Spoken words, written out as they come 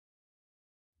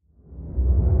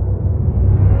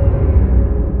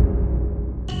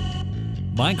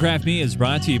Minecraft Me is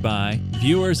brought to you by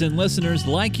viewers and listeners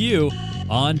like you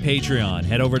on Patreon.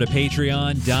 Head over to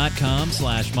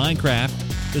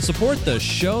patreon.com/Minecraft to support the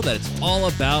show that's all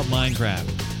about Minecraft.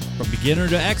 From beginner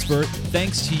to expert,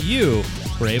 thanks to you,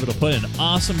 we're able to put an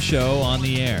awesome show on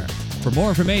the air. For more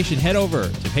information, head over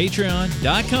to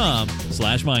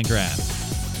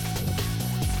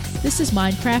patreon.com/Minecraft. This is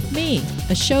Minecraft Me,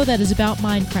 a show that is about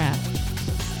Minecraft,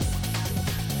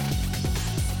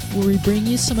 where we bring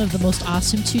you some of the most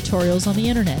awesome tutorials on the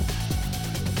internet,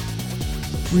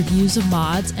 reviews of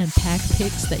mods and pack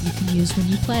picks that you can use when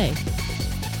you play.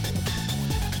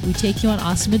 We take you on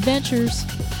awesome adventures,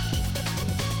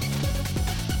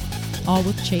 all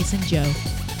with Chase and Joe.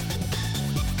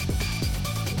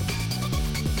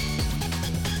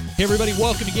 Hey everybody,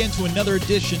 welcome again to another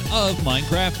edition of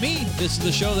Minecraft Me. This is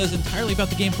the show that's entirely about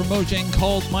the game from Mojang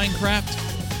called Minecraft.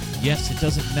 Yes, it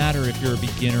doesn't matter if you're a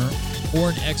beginner or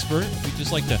an expert. We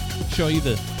just like to show you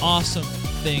the awesome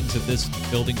things that this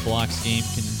building blocks game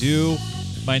can do.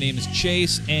 My name is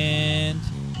Chase, and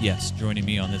yes, joining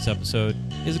me on this episode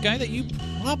is a guy that you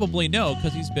probably know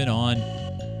because he's been on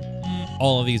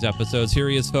all of these episodes. Here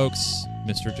he is, folks,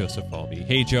 Mr. Joseph Falvey.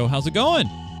 Hey, Joe, how's it going?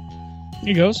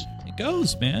 It goes. It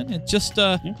goes, man. It's just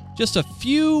a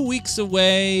few weeks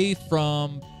away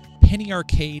from Penny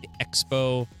Arcade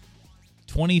Expo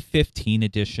 2015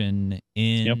 edition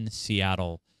in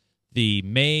Seattle. The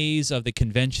maze of the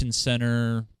convention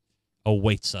center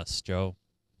awaits us, Joe.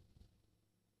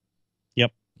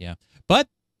 Yep. Yeah. But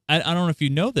I don't know if you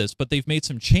know this, but they've made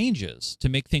some changes to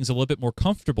make things a little bit more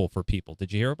comfortable for people.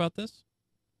 Did you hear about this?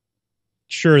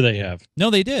 Sure they have. No,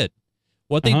 they did.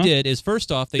 What they did is, first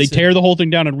off, they said, tear the whole thing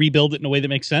down and rebuild it in a way that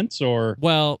makes sense, or?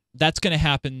 Well, that's going to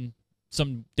happen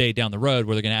someday down the road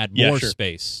where they're going to add more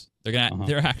space. They're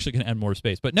actually going to add more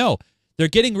space. But no, they're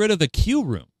getting rid of the queue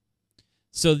room.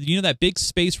 So, you know that big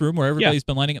space room where everybody's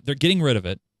been lining up? They're getting rid of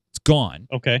it. It's gone.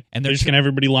 Okay. And they're just going to have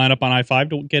everybody line up on I-5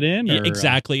 to get in? Or,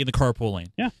 exactly, in the carpool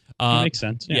lane. Yeah, that makes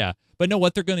sense. Yeah. But no,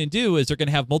 what they're going to do is they're going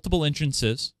to have multiple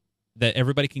entrances that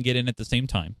everybody can get in at the same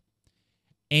time.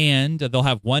 And they'll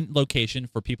have one location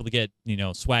for people to get,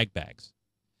 swag bags.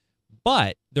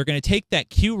 But they're going to take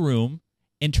that queue room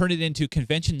and turn it into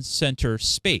convention center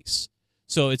space.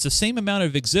 So it's the same amount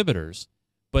of exhibitors,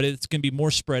 but it's going to be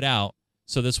more spread out.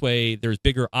 So this way there's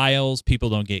bigger aisles. People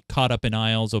don't get caught up in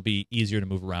aisles. It'll be easier to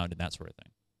move around and that sort of thing.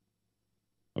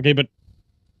 Okay, but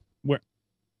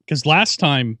because last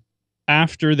time,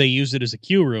 after they used it as a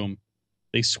queue room,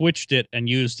 they switched it and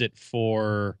used it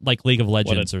for like League of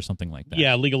Legends or something like that.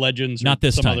 Yeah, League of Legends. Not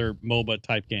this some time. Other MOBA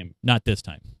type game. Not this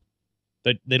time.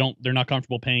 They're not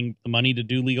comfortable paying the money to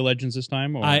do League of Legends this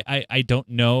time. Or? I don't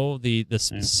know the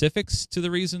specifics to the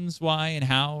reasons why and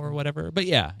how or whatever. But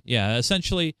yeah,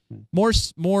 essentially more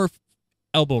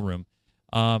elbow room.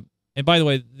 And by the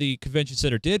way, the convention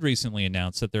center did recently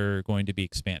announce that they're going to be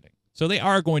expanding, so they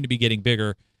are going to be getting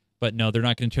bigger. But no, they're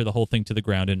not going to tear the whole thing to the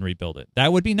ground and rebuild it.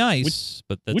 That would be nice,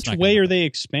 but that's which not way are they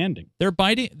expanding? They're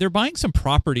buying some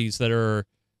properties that are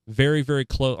very, very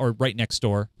close or right next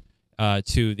door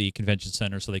to the convention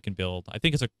center, so they can build. I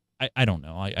think it's I don't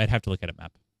know. I'd have to look at a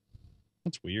map.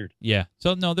 That's weird. Yeah.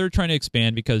 So no, they're trying to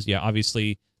expand because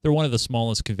obviously they're one of the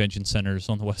smallest convention centers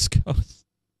on the West Coast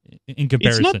in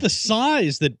comparison. It's not the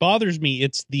size that bothers me.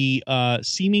 It's the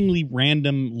seemingly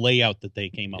random layout that they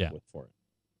came up with for it.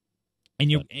 And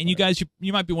you guys,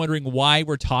 you might be wondering why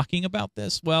we're talking about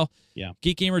this. Well,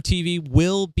 Geek Gamer TV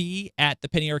will be at the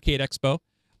Penny Arcade Expo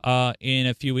in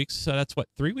a few weeks. So that's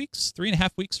 3 weeks, 3.5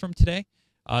 weeks from today.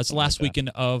 It's the last weekend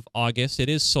of August. It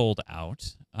is sold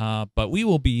out, but we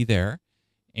will be there.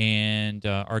 And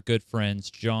our good friends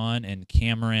John and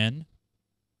cameraman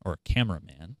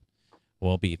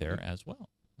will be there as well.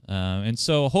 And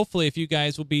so hopefully if you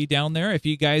guys will be down there, if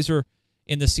you guys are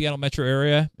in the Seattle metro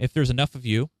area, if there's enough of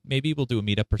you, maybe we'll do a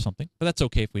meetup or something. But that's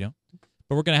okay if we don't.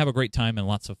 But we're going to have a great time and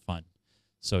lots of fun.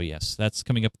 So, yes, that's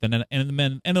coming up at the end of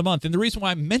the month. And the reason why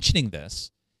I'm mentioning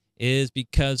this is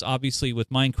because, obviously,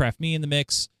 with Minecraft Me in the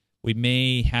mix, we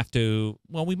may have to,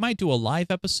 we might do a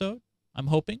live episode, I'm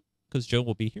hoping, because Joe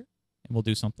will be here and we'll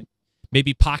do something.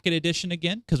 Maybe Pocket Edition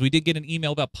again, because we did get an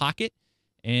email about Pocket.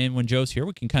 And when Joe's here,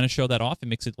 we can kind of show that off. It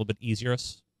makes it a little bit easier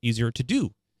to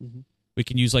do. Mm-hmm. We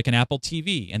can use like an Apple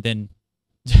TV and then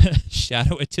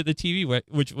shadow it to the TV,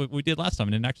 which we did last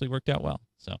time, and it actually worked out well.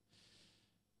 So,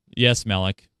 yes,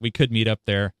 Malik, we could meet up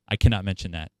there. I cannot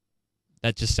mention that.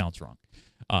 That just sounds wrong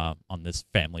on this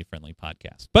family-friendly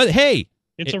podcast. But hey,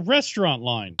 it's a restaurant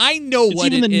line. I know it's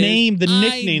what even it the is. name, the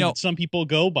nickname that some people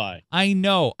go by. I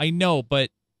know, but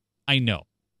I know.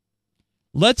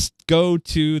 Let's go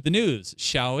to the news,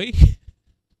 shall we?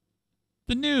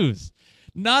 The news.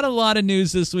 Not a lot of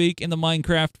news this week in the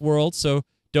Minecraft world, so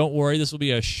don't worry. This will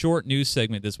be a short news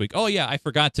segment this week. Oh, yeah, I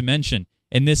forgot to mention,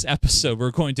 in this episode,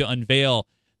 we're going to unveil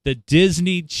the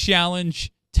Disney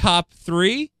Challenge Top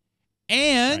 3,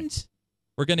 and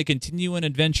we're going to continue an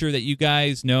adventure that you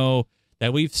guys know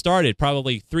that we've started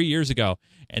probably 3 years ago,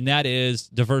 and that is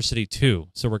Diversity 2.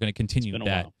 So we're going to continue with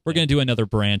that. We're going to do another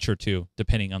branch or two,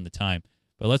 depending on the time.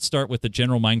 But let's start with the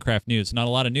general Minecraft news. Not a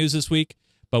lot of news this week,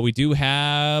 but we do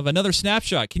have another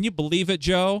snapshot. Can you believe it,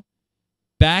 Joe?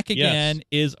 Back again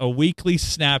is a weekly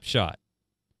snapshot.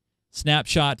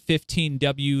 Snapshot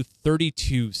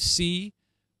 15W32C.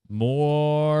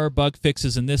 More bug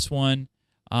fixes in this one.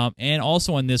 And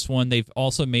also on this one, they've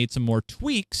also made some more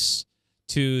tweaks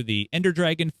to the Ender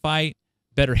Dragon fight,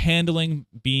 better handling,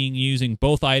 being using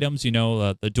both items, you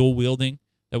know, the dual wielding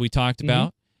that we talked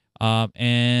about.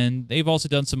 And they've also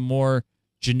done some more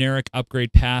generic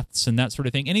upgrade paths and that sort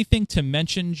of thing. Anything to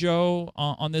mention, Joe,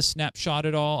 on this snapshot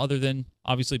at all, other than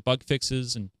obviously bug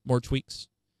fixes and more tweaks?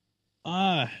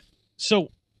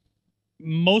 So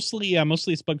mostly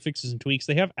it's bug fixes and tweaks.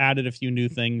 They have added a few new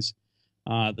things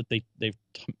that they've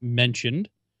mentioned.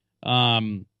 What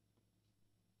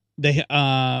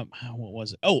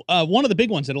was it? One of the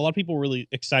big ones that a lot of people were really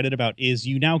excited about is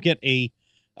you now get a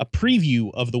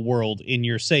preview of the world in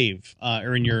your save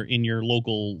or in your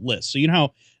local list. So you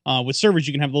know how with servers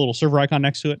you can have the little server icon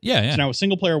next to it. Yeah. So now with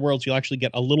single player worlds you'll actually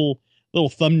get a little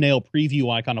thumbnail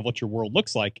preview icon of what your world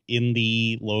looks like in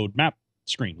the load map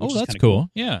screen. Which that's is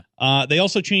cool. Yeah. They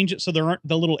also change it so there aren't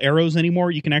the little arrows anymore.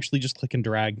 You can actually just click and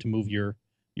drag to move your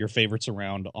favorites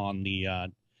around on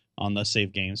the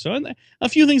save game. So a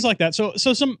few things like that. So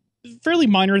some fairly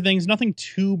minor things, nothing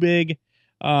too big.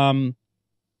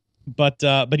 But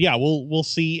yeah, we'll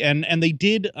see. And they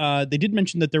did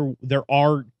mention that there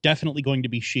are definitely going to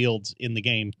be shields in the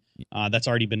game. That's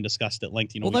already been discussed at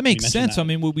length. You know, well, that makes sense. I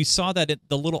mean, when we saw that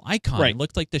the little icon, it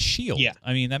looked like the shield. Yeah.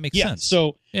 I mean, that makes sense.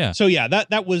 So yeah,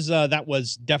 that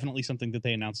was definitely something that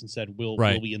they announced and said will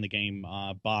be in the game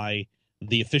by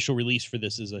the official release for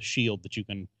this is a shield that you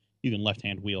can left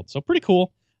hand wield. So pretty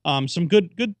cool. Some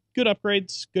good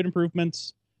upgrades, good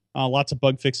improvements. Lots of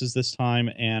bug fixes this time,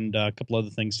 and a couple other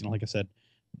things. You know, like I said,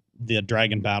 the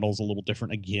dragon battle's a little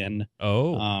different again.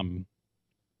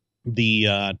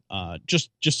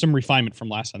 Just some refinement from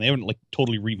last time. They haven't like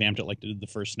totally revamped it like they did the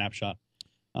first snapshot.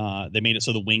 They made it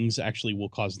so the wings actually will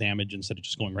cause damage instead of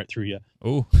just going right through you.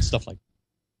 Stuff like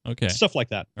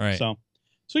that. All right. So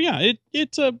yeah,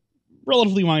 it's a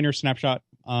relatively minor snapshot.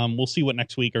 We'll see what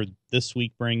next week or this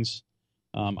week brings.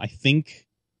 I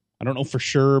don't know for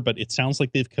sure, but it sounds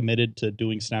like they've committed to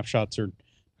doing snapshots but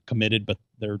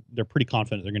they're pretty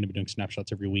confident they're going to be doing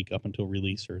snapshots every week up until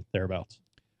release or thereabouts.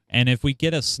 And if we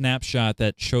get a snapshot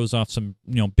that shows off some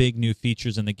big new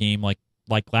features in the game like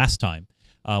last time,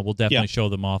 we'll definitely show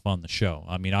them off on the show.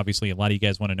 I mean, obviously, a lot of you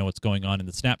guys want to know what's going on in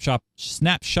the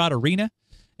snapshot arena,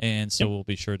 and so we'll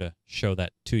be sure to show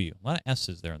that to you. A lot of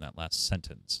S's there in that last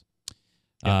sentence.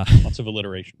 Lots of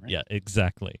alliteration, right? Yeah,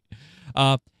 exactly.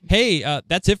 Hey,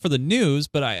 that's it for the news,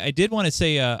 but I did want to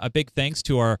say a big thanks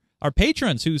to our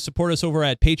patrons who support us over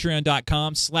at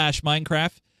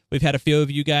patreon.com/Minecraft. We've had a few of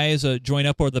you guys join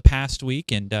up over the past week,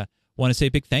 and want to say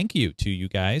a big thank you to you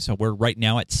guys. We're right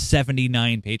now at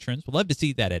 79 patrons. We'd love to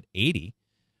see that at 80.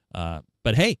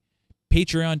 But hey,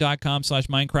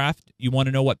 patreon.com/Minecraft. You want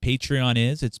to know what Patreon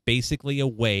is? It's basically a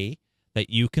way that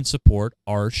you can support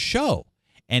our show.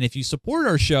 And if you support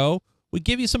our show, we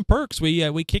give you some perks.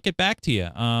 We kick it back to you.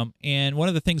 And one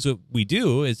of the things that we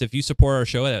do is if you support our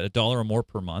show at $1 or more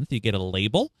per month, you get a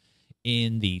label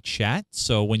in the chat.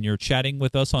 So when you're chatting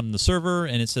with us on the server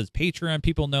and it says Patreon,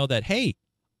 people know that, hey,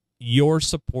 you're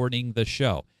supporting the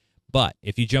show. But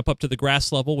if you jump up to the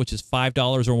grass level, which is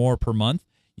 $5 or more per month,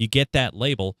 you get that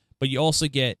label. But you also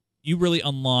you really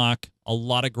unlock a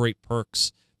lot of great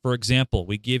perks. For example,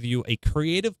 we give you a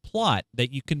creative plot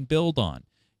that you can build on.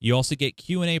 You also get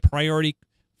Q&A priority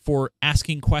for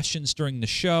asking questions during the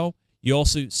show. You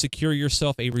also secure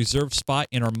yourself a reserved spot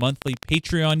in our monthly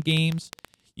Patreon games.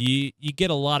 You get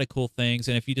a lot of cool things,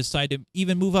 and if you decide to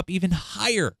even move up even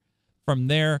higher from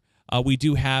there, we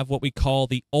do have what we call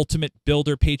the Ultimate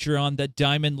Builder Patreon, the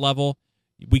Diamond level.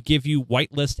 We give you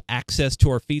whitelist access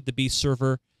to our Feed the Beast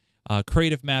server,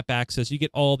 creative map access. You get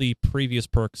all the previous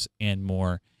perks and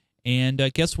more.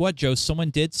 And guess what, Joe? Someone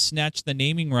did snatch the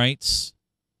naming rights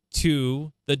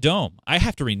to the Dome. I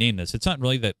have to rename this. It's not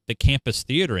really the Campus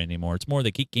Theater anymore. It's more the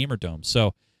Geek Gamer Dome.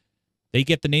 So they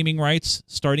get the naming rights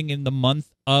starting in the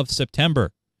month of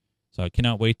September. So I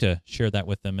cannot wait to share that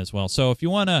with them as well. So if you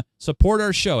want to support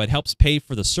our show, it helps pay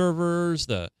for the servers,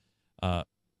 the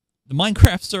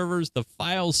Minecraft servers, the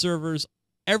file servers,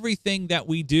 everything that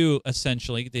we do,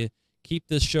 essentially, to keep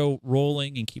this show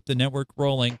rolling and keep the network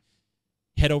rolling,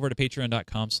 head over to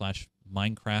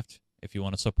patreon.com/Minecraft if you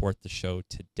want to support the show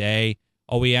today.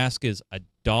 All we ask is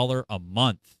 $1 a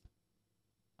month.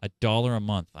 $1 a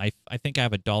month. I think I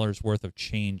have $1's worth of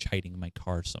change hiding in my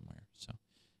car somewhere. So,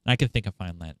 and I can think I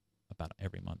find that about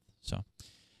every month. So,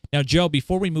 now, Joe,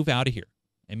 before we move out of here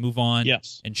and move on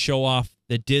and show off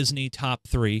the Disney top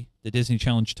 3, the Disney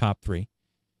Challenge top 3,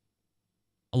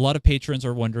 a lot of patrons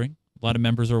are wondering, a lot of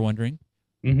members are wondering,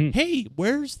 hey,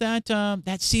 where's that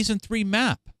that season 3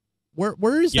 map?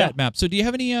 Where is that map? So do you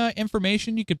have any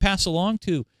information you could pass along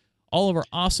to all of our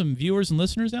awesome viewers and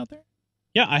listeners out there?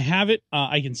 Yeah, I have it.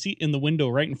 I can see it in the window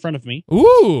right in front of me.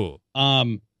 Ooh.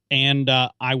 And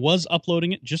I was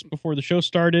uploading it just before the show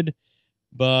started,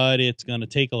 but it's going to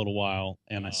take a little while,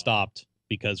 and I stopped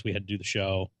because we had to do the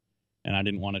show, and I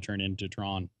didn't want to turn into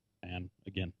Tron. And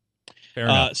again, fair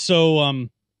enough.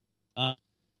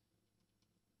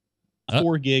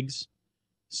 4 gigs,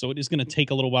 so it is going to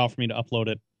take a little while for me to upload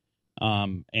it.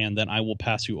 And then I will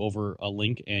pass you over a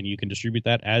link, and you can distribute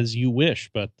that as you wish.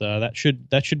 But that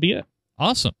should be it.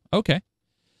 Awesome. Okay.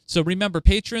 So remember,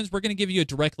 patrons, we're going to give you a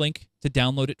direct link to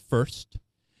download it first.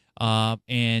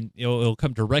 And it'll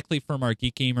come directly from our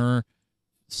Geek Gamer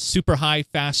super high,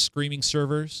 fast streaming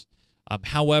servers.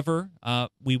 However,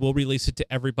 we will release it to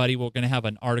everybody. We're going to have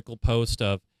an article post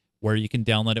of where you can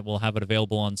download it. We'll have it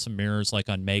available on some mirrors like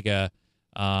on Mega.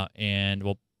 And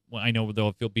I know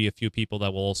there'll be a few people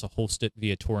that will also host it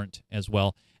via torrent as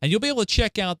well. And you'll be able to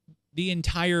check out the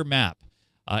entire map,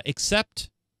 except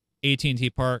AT&T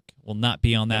Park will not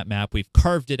be on that map. We've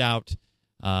carved it out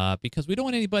because we don't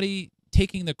want anybody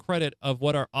taking the credit of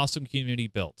what our awesome community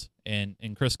built, and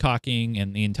Chris Cocking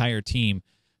and the entire team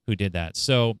who did that.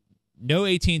 So no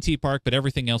AT&T Park, but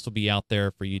everything else will be out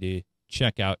there for you to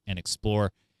check out and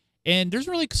explore. And there's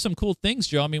really some cool things,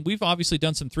 Joe. I mean, we've obviously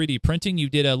done some 3D printing. You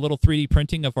did a little 3D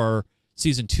printing of our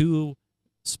Season 2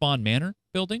 Spawn Manor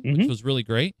building, which was really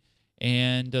great.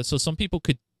 And so some people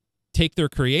could take their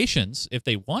creations if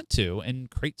they want to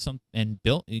and create some and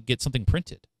get something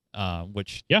printed,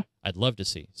 which I'd love to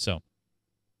see. So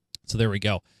there we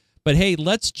go. But hey,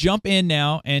 let's jump in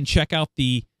now and check out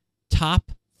the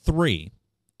top 3,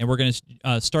 and we're going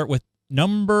to start with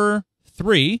number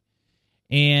 3,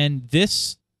 and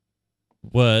this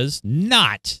was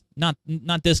not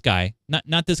this guy,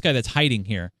 not this guy that's hiding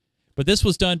here, but this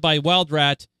was done by Wild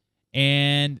Rat,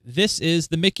 and this is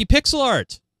the Mickey pixel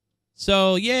art.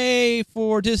 So, yay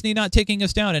for Disney not taking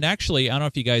us down. And actually, I don't know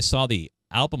if you guys saw the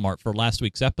album art for last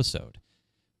week's episode,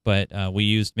 but we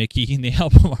used Mickey in the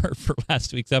album art for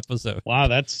last week's episode. Wow,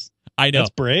 that's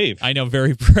brave. I know,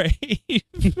 very brave.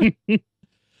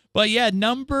 But yeah,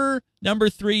 number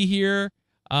 3 here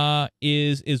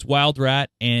is Wild Rat,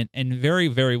 and very,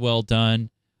 very well done.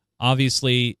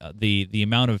 Obviously, the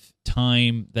amount of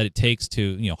time that it takes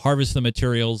to harvest the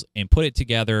materials and put it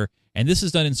together, and this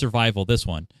is done in survival. This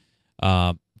one.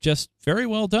 Just very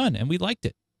well done, and we liked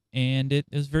it, and it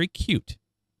is very cute.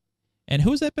 And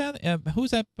who's that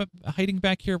hiding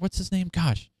back here? What's his name?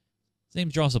 Gosh, his name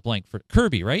draws a blank. For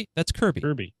Kirby, right? That's Kirby.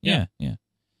 Kirby. Yeah.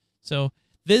 So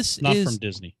this not is from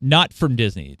Disney. Not from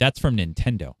Disney. That's from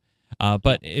Nintendo.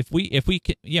 But if we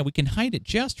can hide it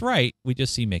just right. We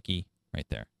just see Mickey right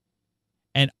there.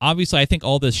 And obviously, I think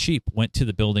all this sheep went to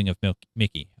the building of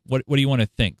Mickey. What do you want to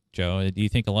think, Joe? Do you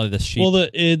think a lot of this sheep? Well,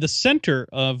 the center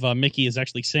of Mickey is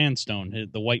actually sandstone,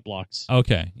 the white blocks.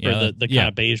 Okay, yeah, or the kind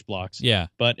of beige blocks. Yeah,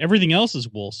 but everything else is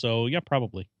wool. So yeah,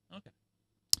 probably. Okay.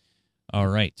 All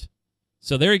right.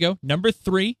 So there you go. Number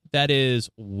 3, that is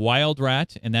Wild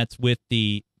Rat, and that's with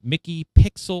the Mickey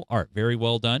pixel art. Very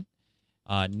well done.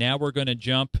 Now we're going to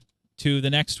jump to the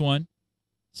next one.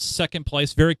 Second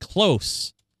place, very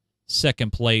close.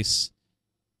 Second place,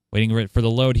 waiting for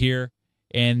the load here,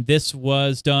 and this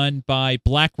was done by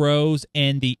Black Rose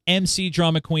and the MC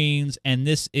Drama Queens, and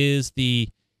this is the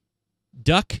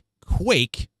Duck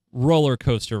Quake roller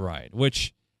coaster ride,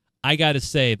 which I gotta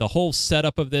say, the whole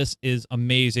setup of this is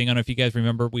amazing. I don't know if you guys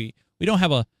remember, we don't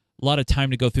have a lot of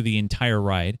time to go through the entire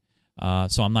ride,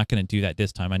 so I'm not going to do that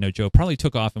this time. I know Joe probably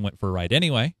took off and went for a ride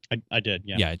anyway. I did,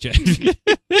 yeah.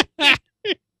 Yeah.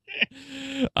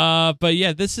 But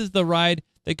yeah, this is the ride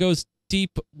that goes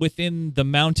deep within the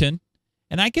mountain,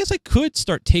 and I guess I could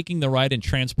start taking the ride and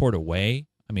transport away.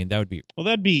 I mean, that would be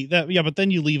that. Yeah, but then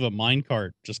you leave a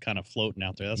minecart just kind of floating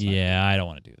out there. That's not I don't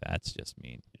want to do that. It's just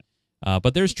mean.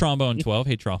 But there's Trombone 12.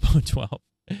 Hey, Trombone 12.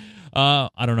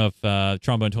 I don't know if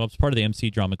Trombone 12 is part of the MC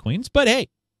Drama Queens, but hey,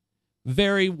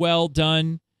 very well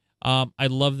done. I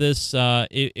love this.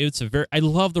 It's a very. I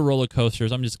love the roller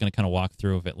coasters. I'm just going to kind of walk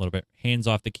through of it a little bit. Hands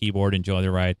off the keyboard, enjoy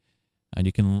the ride, and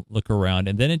you can look around.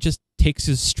 And then it just takes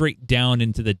us straight down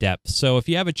into the depths. So if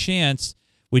you have a chance,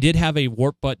 we did have a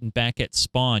warp button back at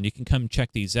Spawn. You can come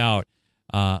check these out.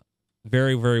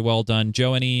 Very, very well done,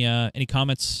 Joe. Any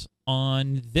comments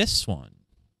on this one?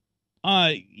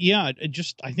 Yeah,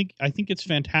 I think it's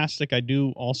fantastic. I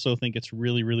do also think it's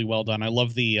really, really well done. I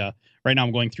love the right now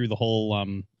I'm going through the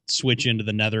whole switch into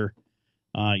the Nether,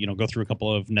 go through a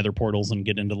couple of Nether portals and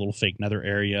get into the little fake Nether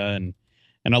area, and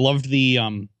I loved the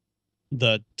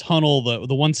tunnel,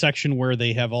 the one section where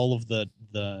they have all of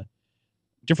the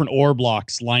different ore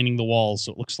blocks lining the walls,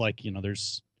 so it looks like like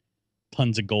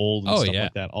tons of gold and stuff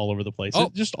like that all over the place.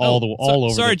 All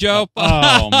over. Sorry, Joe.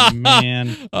 Oh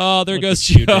man. Oh, there goes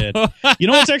Joe. You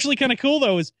know what's actually kind of cool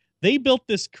though is they built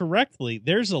this correctly.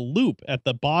 There's a loop at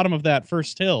the bottom of that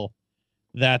first hill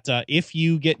that if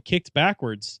you get kicked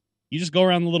backwards, you just go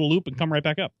around the little loop and come right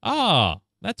back up. Ah,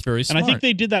 that's very smart. And I think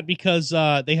they did that because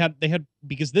they had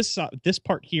because this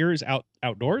part here is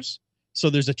outdoors, so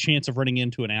there's a chance of running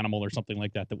into an animal or something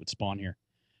like that would spawn here.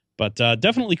 But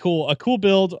definitely cool, a cool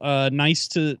build. Nice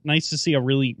to see a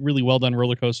really, really well done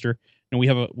roller coaster. And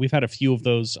we've had a few of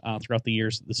those throughout the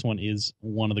years. This one is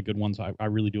one of the good ones. I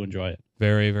really do enjoy it.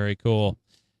 Very, very cool.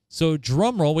 So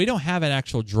drum roll. We don't have an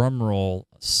actual drum roll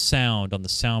sound on the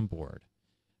soundboard,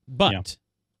 but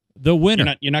the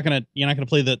winner. You're not gonna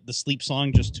play the sleep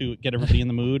song just to get everybody in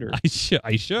the mood, or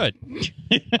I should.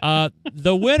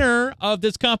 The winner of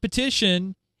this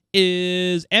competition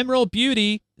is Emerald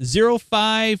Beauty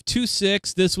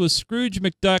 0526. This was Scrooge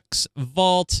McDuck's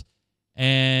vault,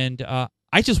 and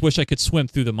I just wish I could swim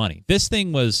through the money. This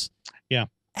thing was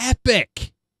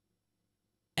epic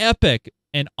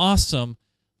and awesome.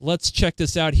 Let's check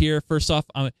this out here. First off,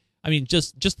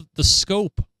 just the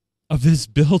scope of this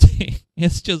building.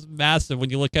 It's just massive when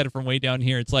you look at it from way down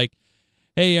here. It's like,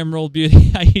 hey, Emerald Beauty,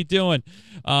 how you doing?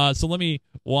 So let me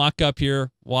walk up,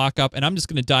 and I'm just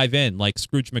going to dive in like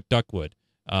Scrooge McDuck would.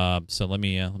 So let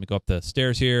me go up the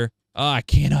stairs here. Oh, I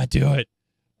cannot do it.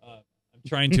 I'm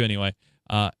trying to anyway.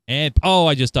 I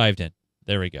just dived in.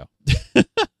 There we go.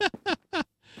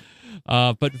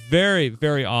 But very,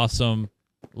 very awesome.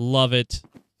 Love it.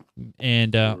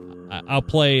 And I'll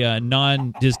play a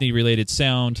non-Disney related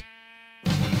sound.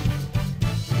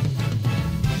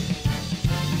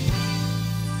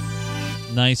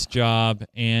 Nice job.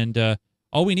 And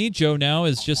all we need, Joe, now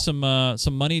is just some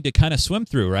money to kind of swim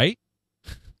through, right?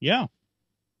 Yeah.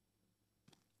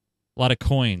 A lot of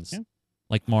coins,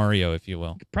 like Mario, if you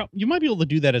will. You might be able to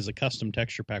do that as a custom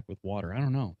texture pack with water. I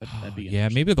don't know. That'd be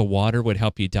maybe the water would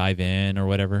help you dive in or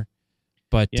whatever.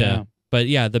 But the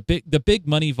big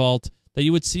money vault that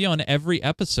you would see on every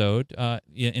episode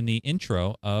in the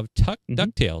intro of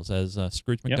DuckTales, as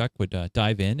Scrooge McDuck would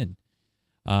dive in, and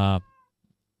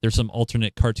there's some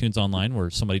alternate cartoons online where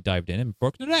somebody dived in and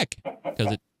broke their neck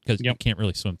because you can't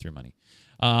really swim through money.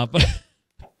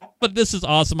 But this is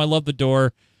awesome. I love the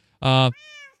door. And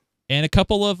a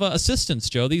couple of assistants,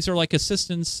 Joe. These are like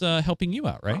assistants helping you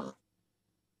out, right?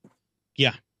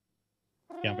 Yeah.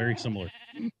 Yeah, very similar.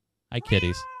 Hi,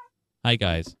 kitties. Hi,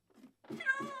 guys.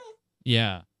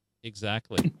 Yeah,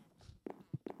 exactly.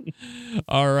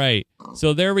 All right.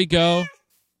 So there we go.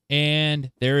 And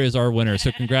there is our winner.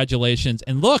 So congratulations.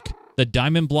 And look, the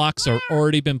diamond blocks are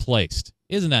already been placed.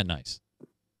 Isn't that nice?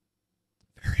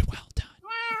 Very well done.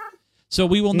 So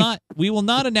we will not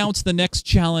announce the next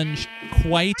challenge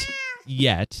quite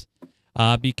yet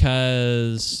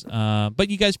because but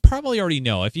you guys probably already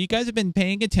know. If you guys have been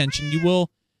paying attention, you will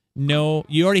know,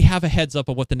 you already have a heads up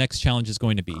of what the next challenge is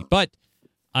going to be. But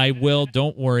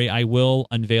don't worry, I will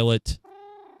unveil it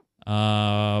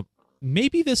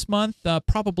maybe this month,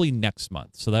 probably next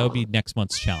month. So that would be next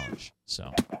month's challenge.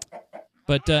 So,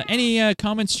 but any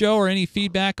comments, Joe, or any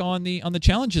feedback on the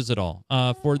challenges at all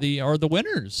for the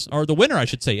winners, or the winner, I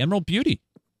should say, Emerald Beauty?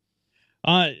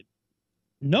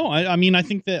 No, I mean, I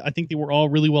think they were all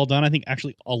really well done. I think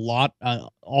actually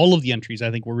all of the entries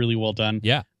I think were really well done.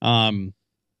 Yeah.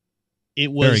 It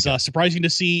was surprising to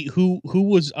see who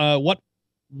was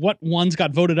what ones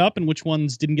got voted up and which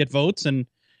ones didn't get votes, and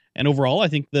overall I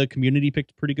think the community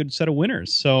picked a pretty good set of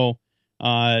winners. So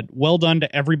well done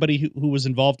to everybody who was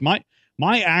involved.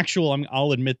 My actual,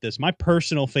 I'll admit this, my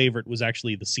personal favorite was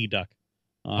actually the Sea Duck.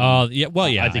 I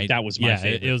think that was my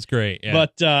favorite. It was great. Yeah.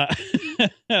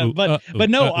 But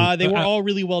no, they were all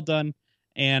really well done,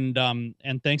 and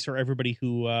thanks for everybody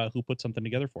who put something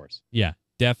together for us. Yeah,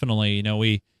 definitely. You know,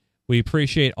 we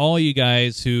appreciate all you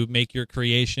guys who make your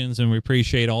creations, and we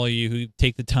appreciate all of you who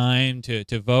take the time to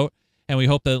vote. And we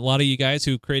hope that a lot of you guys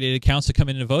who created accounts to come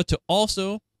in and vote to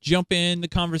also jump in the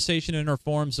conversation in our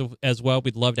forums as well.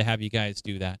 We'd love to have you guys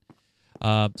do that.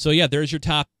 So, yeah, there's your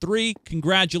top 3.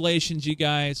 Congratulations, you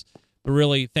guys. But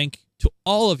really, thank to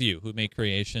all of you who make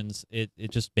creations. It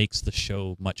just makes the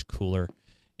show much cooler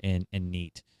and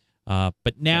neat.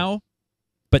 But now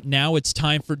it's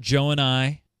time for Joe and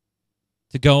I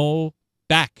to go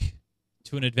back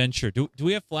to an adventure. Do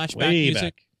we have flashback Way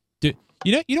music? back.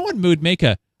 You know what would make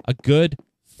a good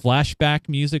flashback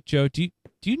music, Joe? Do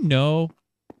you know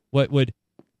what would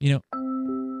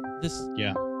this?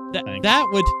 Yeah, that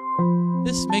would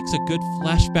this makes a good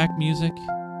flashback music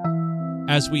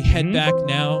as we head back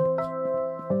now.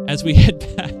 As we head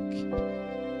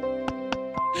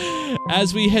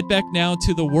back now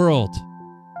to the world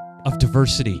of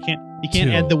diversity. You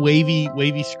can't add the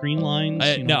wavy screen lines.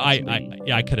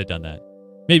 I could have done that.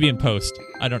 Maybe in post.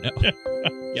 I don't know.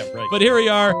 Yeah, right. But here we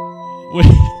are.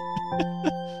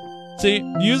 See,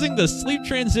 using the sleep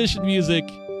transition music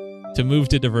to move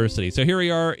to diversity. So here we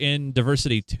are in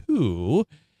Diversity 2.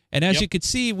 And as you can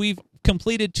see, we've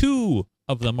completed 2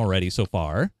 of them already so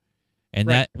far. And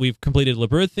that we've completed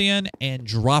Labyrinthian and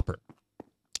Dropper.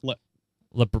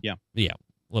 Labyrinthian.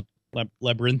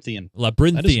 Labyrinthian.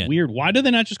 That is weird. Why do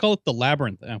they not just call it the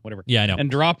Labyrinth? Whatever. Yeah, I know.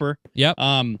 And Dropper. Yep.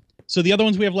 So the other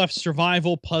ones we have left: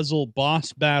 Survival, Puzzle,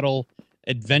 Boss Battle,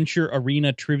 Adventure,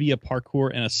 Arena, Trivia,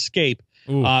 Parkour, and Escape.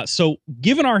 So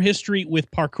given our history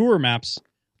with parkour maps,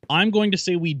 I'm going to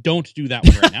say we don't do that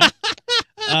one right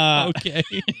now. Okay.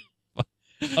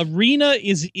 Arena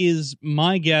is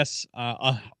my guess,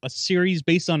 a series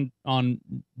based on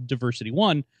Diversity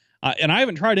 1. And I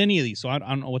haven't tried any of these, so I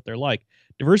don't know what they're like.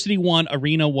 Diversity 1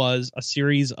 Arena was a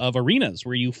series of arenas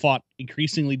where you fought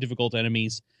increasingly difficult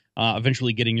enemies,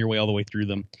 eventually getting your way all the way through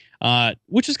them,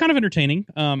 which is kind of entertaining.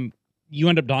 You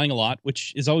end up dying a lot,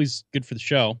 which is always good for the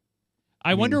show.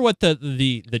 I wonder what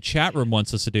the chat room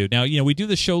wants us to do. Now, we do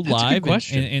the show live,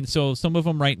 and so some of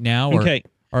them right now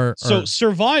are so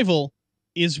Survival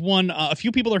is one. A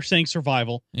few people are saying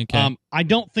Survival. Okay. I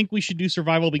don't think we should do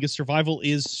Survival because Survival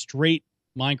is straight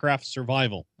Minecraft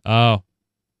survival. Oh,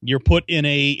 you're put in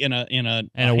a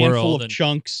handful of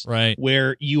chunks, right?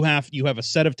 Where you have a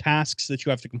set of tasks that you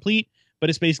have to complete, but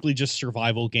it's basically just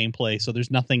survival gameplay. So there's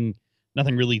nothing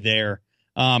really there.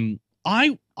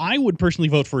 I would personally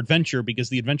vote for Adventure because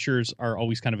the adventures are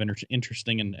always kind of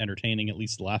interesting and entertaining. At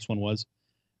least the last one was.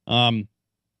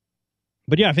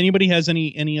 But yeah, if anybody has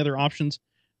any other options,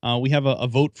 we have a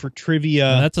vote for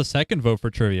Trivia. That's a second vote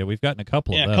for Trivia. We've gotten a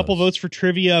couple. Yeah, a couple votes for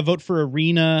Trivia. Vote for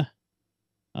Arena.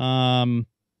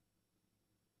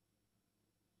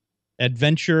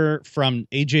 Adventure from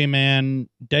AJ Man,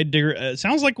 Dead Digger.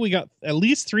 Sounds like we got at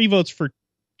least 3 votes for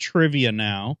Trivia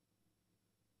now.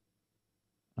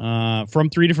 From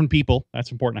 3 different people.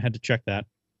 That's important. I had to check that.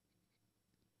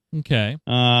 Okay.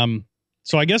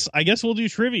 So I guess we'll do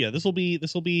Trivia. This will be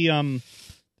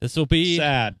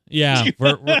sad. Yeah,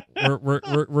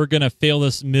 we're gonna fail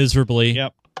this miserably.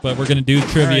 Yep. But we're gonna do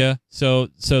Trivia. Right. So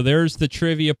there's the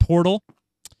Trivia portal.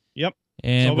 Yep.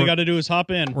 And all we got to do is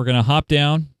hop in. We're gonna hop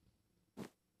down.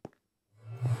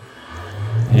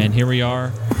 And here we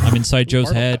are. I'm inside Joe's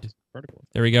head.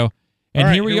 There we go. And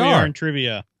right, here we are in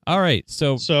Trivia. All right.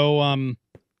 So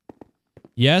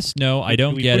yes, no, I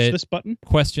don't get it. This button?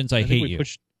 Questions I hate you.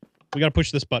 We got to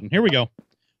push this button. Here we go.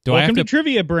 Welcome to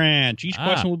Trivia Branch. Each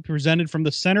question will be presented from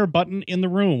the center button in the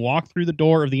room. Walk through the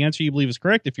door of the answer you believe is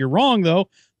correct. If you're wrong, though,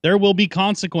 there will be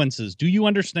consequences. Do you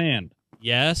understand?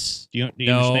 Yes. Do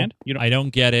you understand? I don't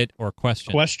get it. Or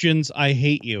questions. Questions I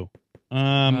hate you.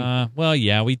 Well,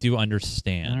 yeah, we do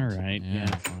understand. All right. Yeah,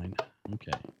 fine.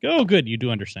 Okay. Oh, good. You do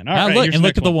understand. All right.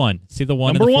 Look at the one. See the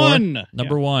one? Number one.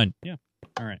 Number one. Yeah.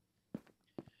 All right.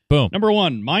 Boom. Number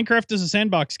 1. Minecraft is a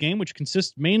sandbox game which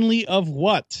consists mainly of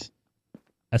what?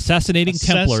 Assassinating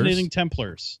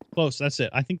Templars. Close. That's it.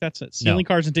 I think that's it. Stealing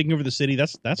cars and taking over the city.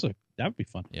 That would be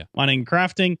fun. Yeah. Mining and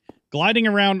crafting. Gliding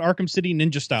around Arkham City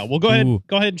ninja style. Well, go ahead.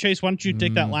 Go ahead, Chase. Why don't you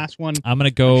take that last one? I'm going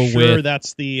to go with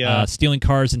that's the stealing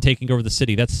cars and taking over the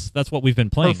city. That's what we've been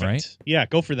playing, perfect. Right? Yeah,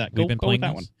 go for that. Go with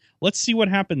that one. Let's see what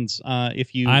happens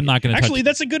if you... I'm not going to actually,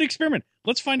 that's a good experiment.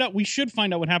 Let's find out. We should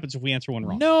find out what happens if we answer one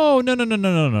wrong. No. You don't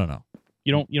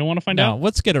want to find out? No,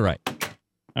 let's get it right.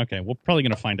 Okay, we're probably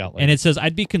going to find out later. And it says,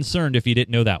 I'd be concerned if you didn't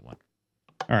know that one.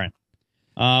 All right.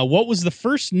 What was the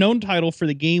first known title for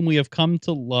the game we have come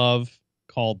to love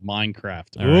called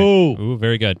Minecraft? Right. Ooh,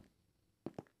 very good.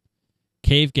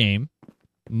 Cave game,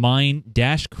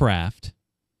 Mine-Craft,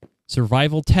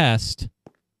 Survival Test,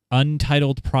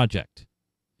 Untitled Project.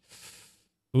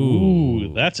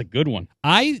 Ooh, that's a good one.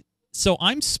 So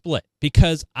I'm split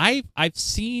because I've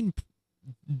seen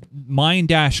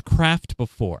Mine-Craft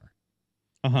before.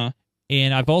 Uh-huh.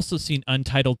 And I've also seen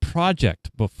Untitled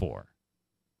Project before.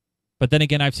 But then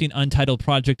again, I've seen Untitled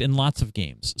Project in lots of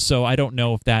games. So I don't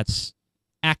know if that's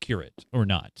accurate or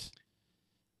not.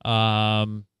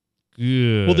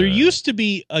 Good. Well, there used to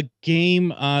be a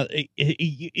game.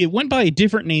 It went by a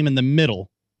different name in the middle.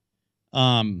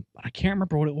 I can't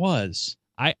remember what it was.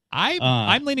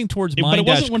 I'm leaning towards But it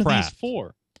wasn't one of Mine-Craft. these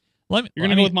four. You're You're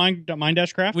going to go with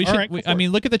Mine-Craft? We All should, right, go for I it.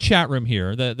 mean, look at the chat room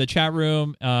here. The chat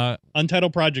room.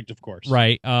 Untitled Project, of course.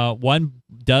 Right. One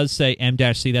does say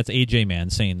M-C. That's AJ Man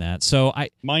saying that. So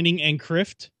Mining and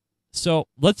Crift. So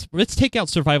let's take out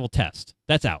Survival Test.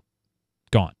 That's out.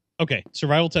 Gone. Okay.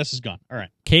 Survival Test is gone. All right.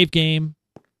 Cave Game.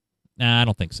 Nah, I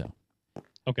don't think so.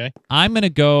 Okay. I'm gonna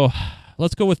go.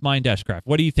 Let's go with Mine-Craft.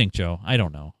 What do you think, Joe? I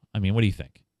don't know. I mean, what do you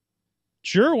think?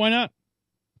 Sure. Why not?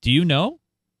 Do you know?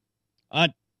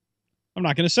 I'm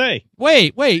not going to say.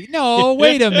 Wait, no,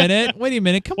 wait a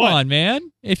minute. Come What? on,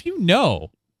 man. If you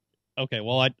know. Okay,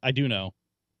 well, I do know.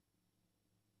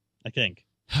 I think.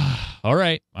 All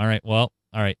right. Well,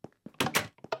 all right.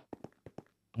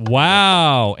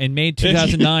 Wow. In May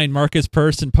 2009, Marcus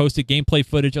Persson posted gameplay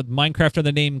footage of Minecraft under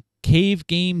the name Cave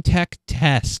Game Tech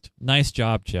Test. Nice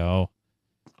job, Joe.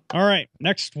 All right,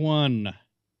 next one.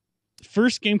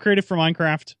 First game created for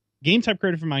Minecraft. Game type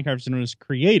created for Minecraft is known as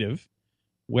creative,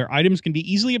 where items can be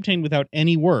easily obtained without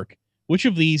any work. Which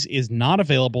of these is not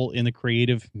available in the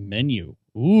creative menu?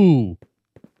 Ooh.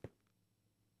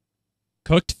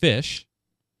 Cooked fish,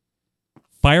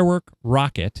 firework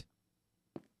rocket,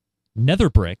 nether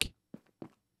brick,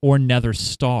 or nether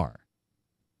star.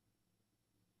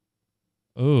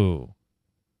 Ooh.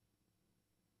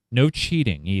 No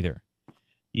cheating either.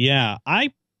 Yeah,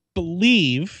 I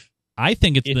believe... I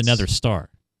think it's the nether star.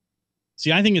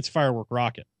 See, I think it's firework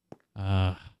rocket.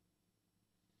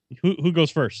 Who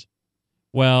goes first?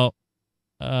 Well,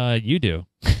 you do.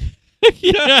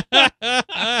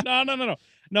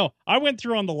 No, I went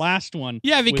through on the last one.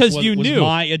 Yeah, because you was knew.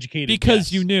 My educated because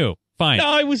guess. you knew. Fine. No,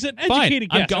 I was an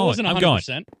educated Fine. guess. I wasn't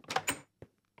 100%.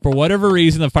 For whatever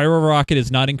reason, the firework rocket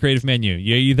is not in creative menu.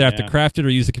 You either have to craft it or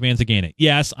use the commands to gain it.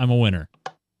 Yes, I'm a winner.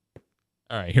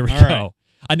 All right, here we go. Right.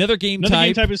 Another game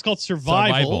type is called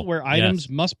survival, where items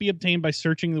must be obtained by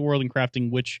searching the world and crafting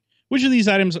which of these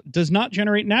items does not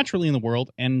generate naturally in the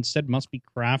world and instead must be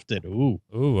crafted. Ooh,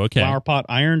 okay. Flower pot,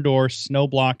 iron door, snow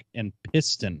block, and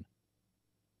piston.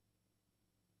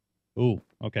 Ooh,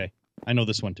 okay. I know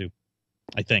this one too.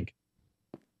 I think.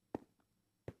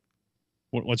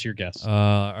 What's your guess?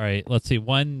 All right, let's see.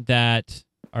 One that,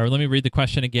 or let me read the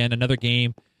question again. Another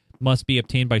game must be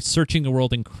obtained by searching the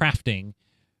world and crafting.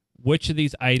 Which of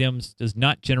these items does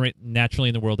not generate naturally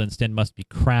in the world and instead must be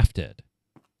crafted?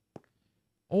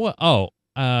 Has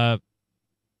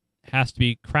to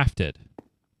be crafted.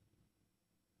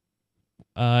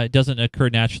 It doesn't occur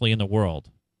naturally in the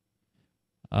world.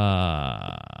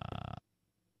 I'm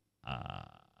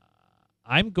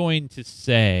going to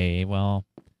say, well,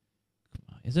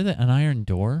 is it an iron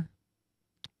door?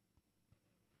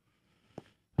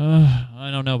 I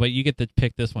don't know, but you get to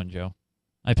pick this one, Joe.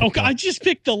 I just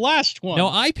picked the last one. No,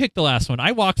 I picked the last one.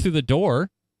 I walked through the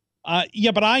door. Yeah,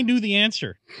 but I knew the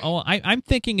answer. Oh, I'm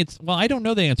thinking it's... Well, I don't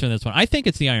know the answer in this one. I think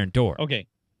it's the iron door. Okay.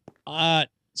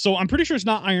 So I'm pretty sure it's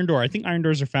not iron door. I think iron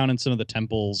doors are found in some of the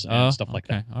temples and stuff like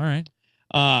that. All right.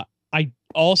 I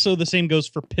also, the same goes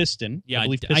for piston. Yeah, I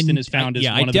believe piston is found as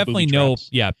one of the I definitely booby know. traps.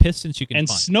 Yeah, pistons you can and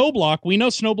find. snow block, we know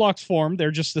snow blocks form.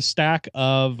 They're just the stack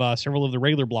of several of the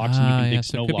regular blocks, and you can dig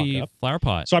so snow it could block be up. flower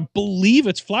pot. So I believe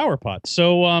it's flower pot.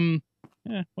 So,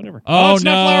 whatever. Oh, it's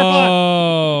no. not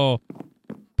flower pot.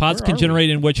 Pots Where can are generate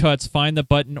in witch huts. Find the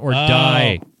button or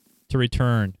die to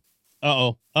return.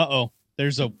 Uh-oh.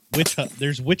 There's a witch hut.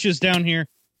 There's witches down here.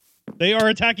 They are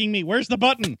attacking me. Where's the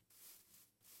button?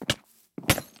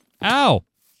 Ow.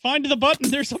 Find the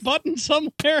button. There's a button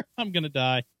somewhere. I'm going to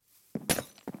die.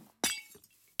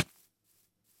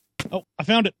 Oh, I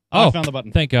found it. Oh, I found the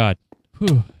button. Thank God.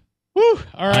 Whew. Whew.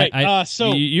 All right.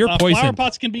 So you're poisoned. Flower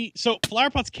pots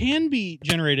can be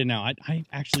generated now. I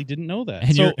actually didn't know that.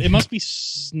 And so it must be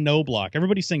snow block.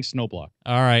 Everybody's saying snow block.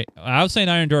 All right. I was saying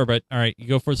iron door, but all right, you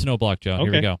go for snow block, Joe. Okay.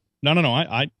 Here we go. No.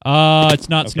 It's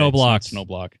not snow blocks. Snow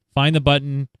block. Find the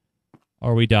button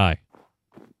or we die.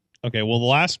 Okay, well, the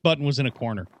last button was in a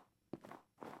corner.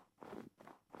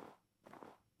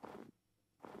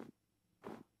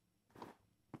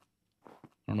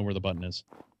 I don't know where the button is.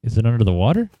 Is it under the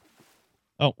water?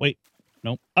 Oh, wait.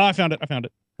 Nope. Oh, I found it.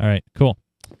 All right, cool.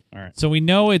 All right. So we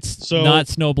know it's not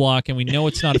snow block, and we know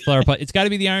it's not a flower pot. It's got to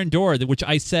be the iron door, which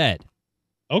I said.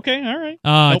 Okay, all right.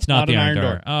 Oh, Nope, it's not the an iron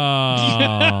door.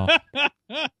 Oh.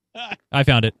 I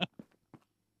found it.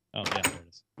 Oh, yeah, there it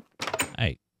is.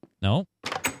 Hey, no.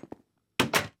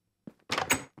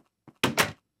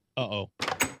 Uh-oh.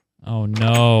 Oh,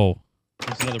 no.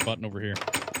 There's another button over here.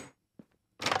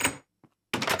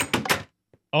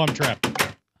 Oh, I'm trapped.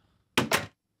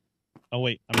 Oh,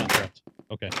 wait. I'm not trapped.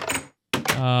 Okay.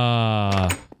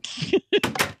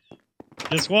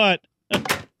 Guess what?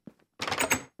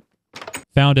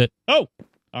 Found it. Oh!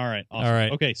 All right. Awesome. All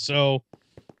right. Okay, so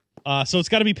it's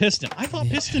got to be piston. I thought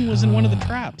piston was in one of the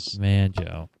traps. Man,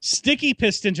 Joe. Sticky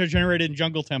pistons are generated in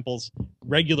jungle temples.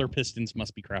 Regular pistons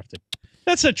must be crafted.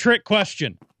 That's a trick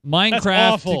question.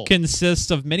 Minecraft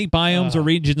consists of many biomes or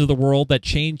regions of the world that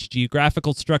change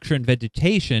geographical structure and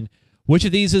vegetation. Which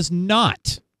of these is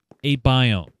not a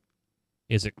biome?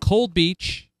 Is it cold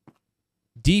beach,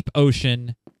 deep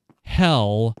ocean,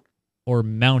 hell, or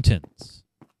mountains?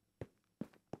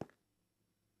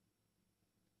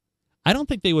 I don't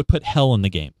think they would put hell in the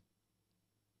game.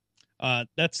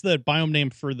 That's the biome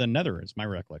name for the Nether, is my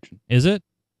recollection. Is it?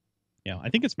 Yeah, I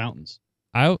think it's mountains.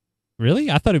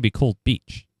 Really? I thought it'd be cold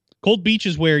beach. Cold beach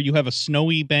is where you have a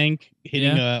snowy bank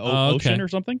hitting ocean or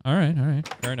something. All right.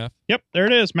 Fair enough. Yep, there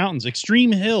it is. Mountains.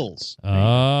 Extreme hills.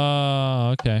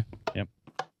 Oh, okay. Yep.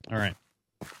 All right.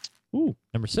 Ooh,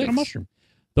 number 6. Got a mushroom.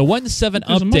 The 1.7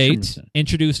 update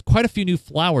introduced quite a few new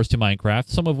flowers to Minecraft,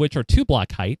 some of which are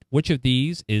 2-block height. Which of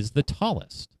these is the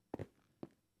tallest?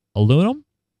 Aluminum,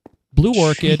 blue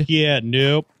orchid, yeah,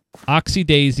 nope, oxy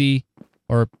daisy,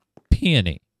 or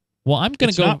peony? Well, I'm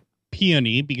going to go... Not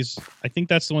peony, because I think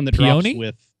that's the one that peony? drops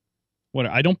with... What?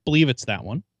 I don't believe it's that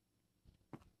one.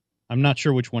 I'm not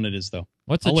sure which one it is, though.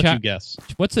 I'll let you guess.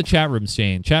 What's the chat room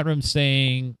saying? Chat room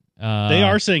saying... they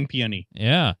are saying peony.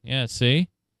 Yeah, see?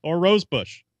 Or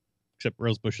rosebush. Except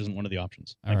rosebush isn't one of the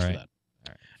options. Thanks for that.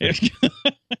 All right.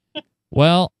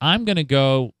 Well, I'm going to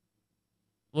go...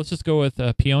 Let's just go with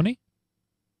peony.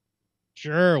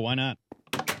 Sure, why not?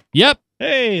 Yep.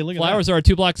 Hey, look at that. Flowers are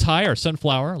 2 blocks high are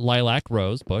sunflower, lilac,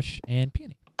 rose, bush, and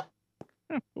peony.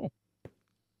 Oh, cool.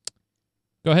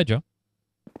 Go ahead, Joe.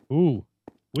 Ooh.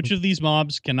 Which of these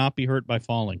mobs cannot be hurt by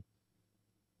falling?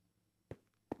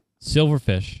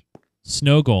 Silverfish,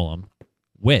 snow golem,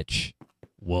 witch,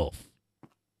 wolf.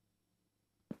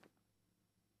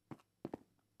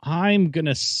 I'm going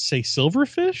to say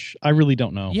silverfish? I really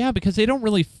don't know. Yeah, because they don't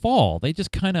really fall. They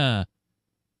just kind of...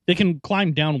 They can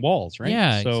climb down walls, right?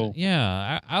 Yeah. So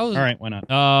yeah. I was... All right, why not?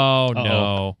 Oh,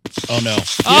 no. Oh, no.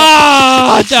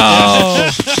 Oh, no!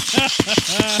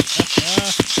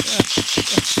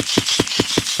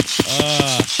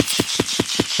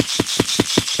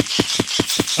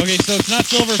 Okay, so it's not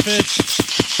silverfish.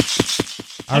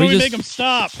 How do we make them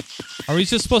stop? Are we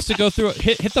just supposed to go through...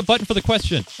 Hit the button for the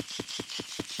question.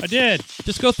 I did.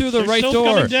 Just go through the right still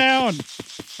door. Coming down.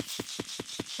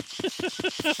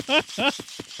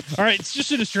 All right, it's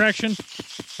just a distraction.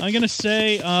 I'm going to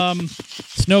say...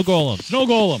 Snow golem. Snow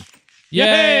golem.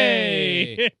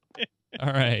 Yay!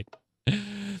 All right.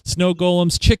 Snow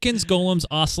golems, chickens, golems,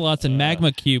 ocelots, and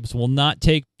magma cubes will not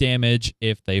take damage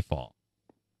if they fall.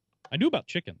 I knew about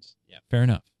chickens. Yeah, fair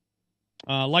enough.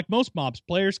 Like most mobs,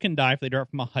 players can die if they dart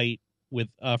from a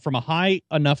high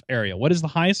enough area. What is the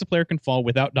highest a player can fall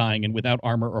without dying and without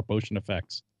armor or potion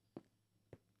effects?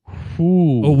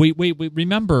 Ooh. Oh, wait.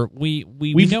 Remember, we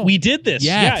know. We did this.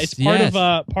 Yes, yeah, it's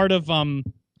part of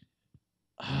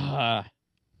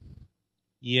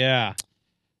yeah.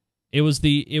 It was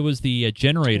the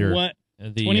generator. What?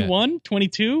 21,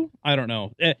 22? I don't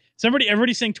know.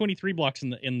 Everybody's saying 23 blocks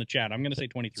in the chat. I'm going to say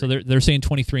 23. So they're saying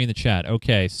 23 in the chat.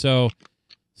 Okay, so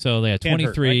they had 23.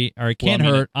 Hurt, right? All right, can't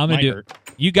hurt. I'm going to do it.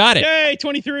 You got it. Yay,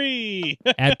 23!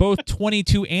 At both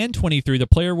 22 and 23, the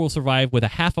player will survive with a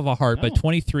half of a heart, but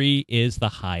 23 is the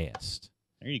highest.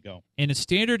 There you go. In a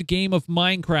standard game of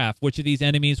Minecraft, which of these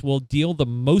enemies will deal the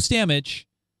most damage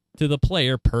to the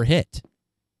player per hit?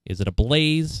 Is it a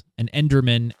blaze, an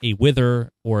enderman, a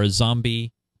wither, or a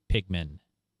zombie pigman?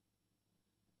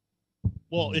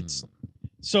 Well,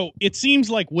 it seems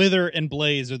like wither and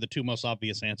blaze are the two most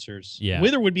obvious answers. Yeah.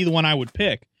 Wither would be the one I would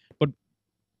pick, but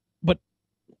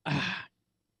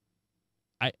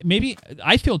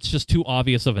I feel it's just too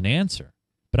obvious of an answer,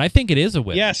 but I think it is a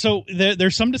wither. Yeah, so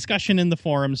there's some discussion in the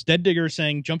forums. Dead Digger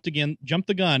saying jump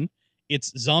the gun.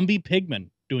 It's zombie pigman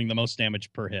doing the most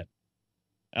damage per hit.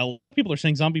 A lot of people are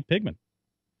saying zombie pigman.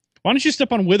 Why don't you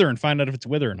step on wither and find out if it's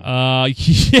wither or not?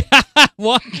 Yeah.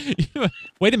 What?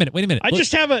 Wait a minute. I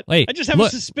just have a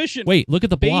suspicion. Wait, look at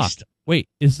the block. Wait,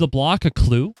 is the block a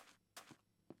clue?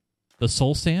 The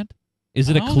soul sand? Is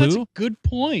it a clue? That's a good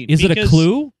point. Is it a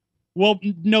clue? Well,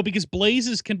 no, because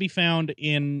blazes can be found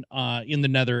in the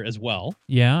Nether as well.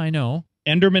 Yeah, I know.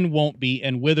 Enderman won't be,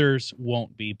 and Withers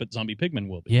won't be, but zombie pigmen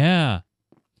will be. Yeah.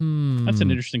 That's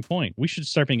an interesting point. We should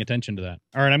start paying attention to that.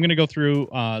 All right, I'm going to go through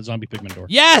zombie pigmen door.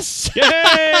 Yes!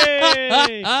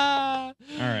 Yay! All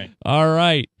right. All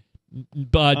right.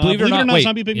 But believe it or not, wait,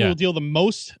 zombie pigmen will deal the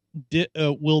most.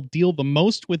 Deal the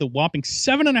most with a whopping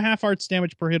 7.5 arts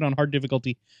damage per hit on hard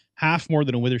difficulty, half more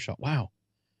than a wither shot. Wow.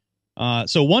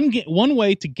 So one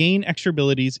way to gain extra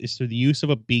abilities is through the use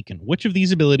of a beacon. Which of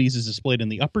these abilities is displayed in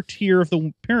the upper tier of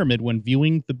the pyramid when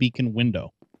viewing the beacon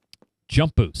window?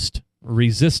 Jump boost,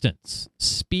 resistance,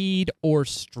 speed, or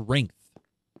strength?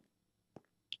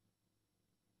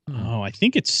 Oh, I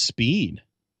think it's speed.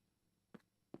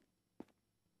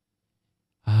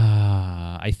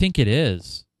 I think it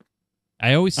is.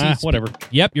 I always see whatever.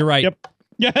 Yep, you're right. Yep.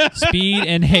 Yeah. Speed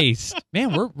and haste.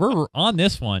 Man, we're on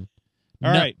this one.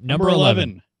 All right, number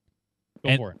 11.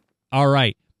 Go for it. All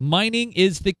right. Mining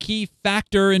is the key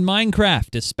factor in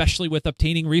Minecraft, especially with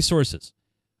obtaining resources.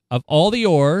 Of all the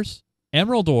ores,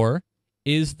 emerald ore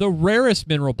is the rarest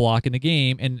mineral block in the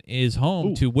game and is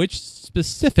home to which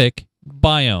specific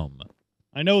biome?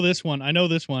 I know this one.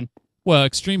 Well,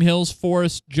 extreme hills,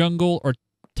 forest, jungle, or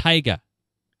taiga.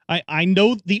 I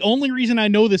know the only reason I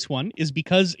know this one is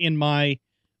because in my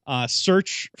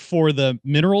search for the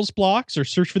minerals blocks or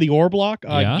search for the ore block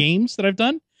games that I've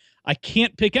done, I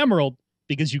can't pick emerald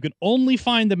because you can only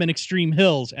find them in extreme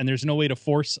hills, and there's no way to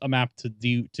force a map to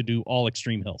do all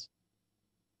extreme hills.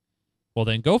 Well,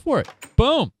 then go for it.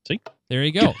 Boom. See? There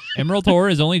you go. Emerald ore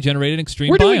is only generated in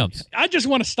extreme biomes. I just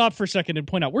want to stop for a second and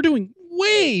point out we're doing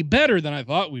way better than I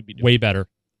thought we'd be doing. Way better.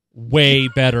 Way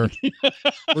better.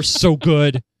 We're so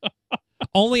good.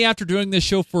 Only after doing this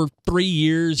show for 3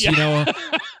 years,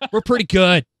 we're pretty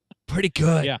good. Pretty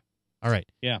good. Yeah. All right.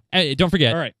 Yeah. Hey, don't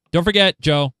forget. All right. Don't forget,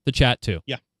 Joe, the chat too.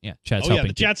 Yeah. Yeah. Chat's helping.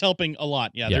 The chat's helping a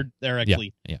lot. Yeah. They're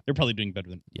actually they're probably doing better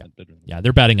than Yeah,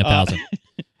 they're batting 1,000.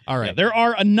 All right. Yeah, there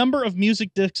are a number of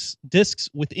music discs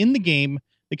within the game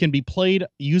that can be played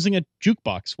using a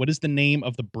jukebox. What is the name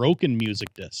of the broken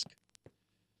music disc?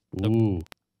 Ooh.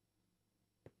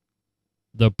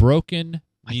 The broken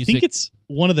music. I think it's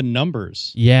one of the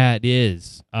numbers. Yeah, it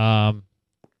is. 11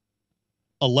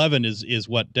 is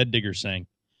what Dead Digger's saying.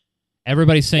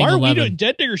 Everybody's saying 11. Why are we doing?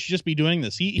 Dead Digger should just be doing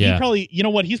this. He probably, you know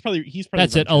what? He's probably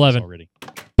That's it, 11 already.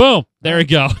 Boom. There we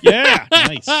go. Yeah,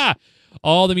 nice.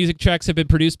 All the music tracks have been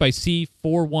produced by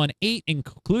C418,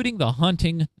 including the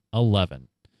Hunting 11.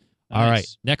 Nice. All right,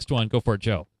 next one. Go for it,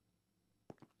 Joe.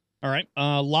 All right.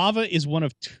 Lava is one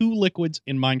of 2 liquids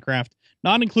in Minecraft,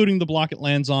 not including the block it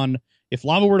lands on. If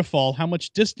lava were to fall, how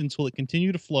much distance will it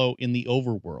continue to flow in the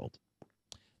overworld?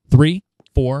 3,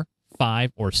 4,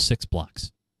 5, or 6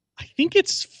 blocks. I think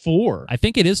it's 4. I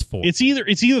think it is 4. It's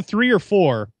either 3 or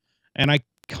 4, and I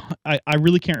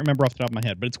really can't remember off the top of my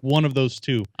head, but it's one of those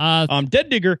 2. Dead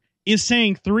Digger is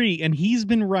saying 3, and he's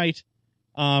been right.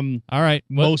 All right,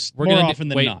 more often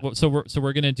than not. So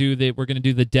we're gonna do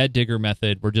the Dead Digger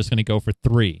method. We're just gonna go for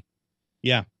 3.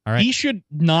 Yeah. All right. He should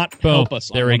not help us.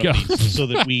 There we go. So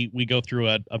that we go through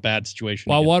a bad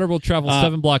situation. While again. water will travel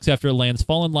 7 blocks after it lands,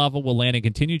 fallen lava will land and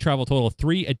continue to travel a total of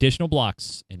 3 additional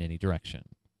blocks in any direction.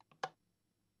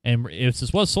 And if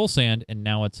this was soul sand, and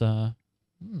now it's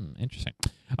interesting.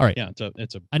 All right. Yeah,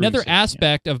 it's a another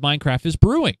aspect of Minecraft is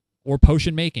brewing or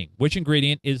potion making. Which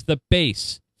ingredient is the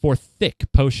base for thick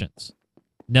potions?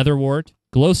 Nether wart,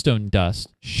 glowstone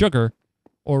dust, sugar,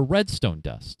 or redstone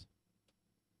dust?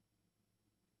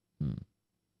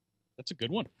 That's a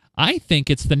good one. I think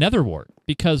it's the nether wart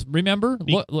because remember,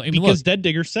 because Dead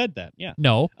Digger said that. Yeah.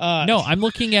 No, I'm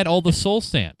looking at all the soul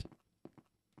sand.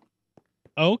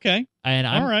 Okay. And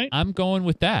I'm going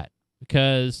with that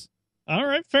because. All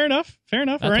right, fair enough.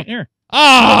 All right, here.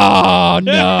 Oh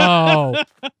no!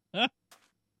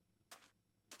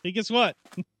 Hey, guess what?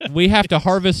 We have to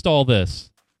harvest all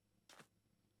this.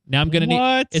 Now I'm gonna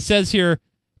need. It says here,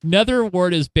 nether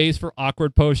wart is base for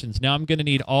awkward potions. Now I'm gonna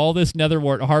need all this nether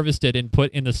wart harvested and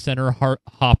put in the center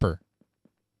hopper.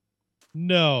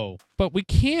 No, but we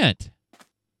can't.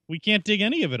 We can't dig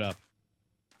any of it up.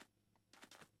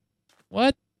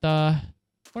 What are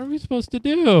we supposed to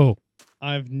do?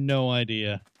 I have no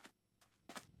idea.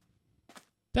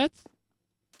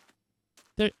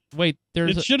 Wait,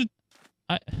 there's. It should.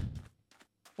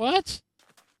 What?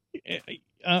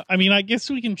 I mean, I guess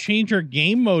we can change our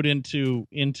game mode into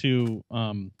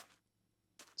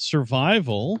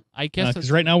survival. I guess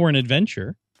because right now we're in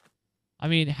adventure. I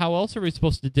mean, how else are we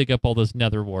supposed to dig up all this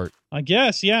nether wart? I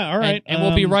guess, yeah. All right, and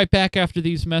we'll be right back after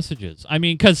these messages. I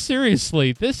mean, because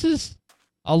seriously, this is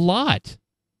a lot.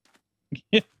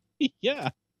 Yeah.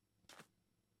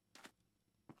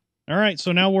 All right,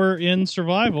 so now we're in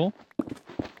survival.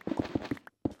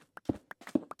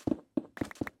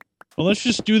 Well, let's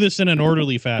just do this in an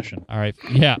orderly fashion. All right.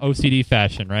 Yeah, OCD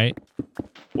fashion, right?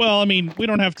 Well, I mean, we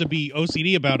don't have to be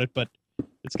OCD about it, but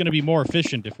it's going to be more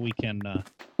efficient if we can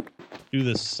do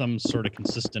this some sort of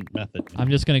consistent method.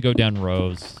 I'm just going to go down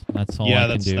rows. That's all Yeah, I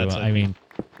can do. that's I mean,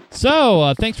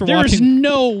 so thanks for There's watching.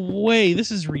 no way.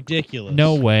 This is ridiculous.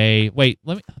 No way. Wait,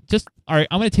 let me just. All right,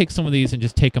 I'm going to take some of these and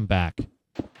just take them back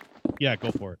Yeah,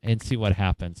 go for it. and see what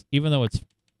happens. Even though it's.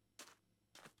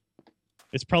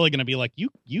 It's probably going to be like, you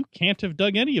can't have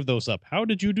dug any of those up. How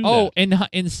did you do that? Oh, and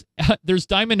there's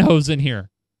diamond hose in here.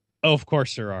 Oh, of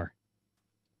course there are.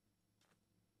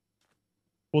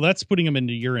 Well, that's putting them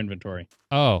into your inventory.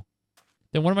 Oh.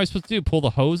 Then what am I supposed to do? Pull the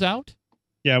hose out?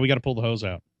 Yeah, we got to pull the hose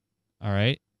out. All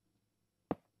right.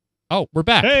 Oh, we're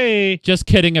back. Hey! Just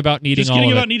kidding about needing Just all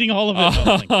kidding of about it. needing all of it.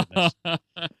 Oh, thank goodness.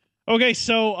 Okay,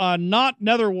 so not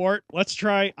nether wart. Let's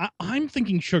try. I'm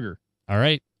thinking sugar. All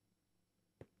right.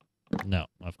 No,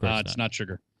 of course It's not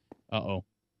sugar. Uh-oh.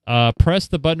 Press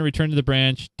the button to return to the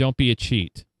branch. Don't be a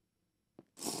cheat.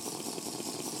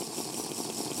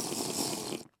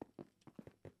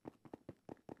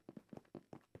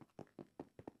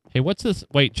 Hey, what's this?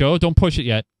 Wait, Joe, don't push it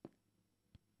yet.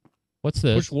 What's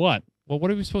this? Push what? Well,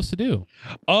 what are we supposed to do?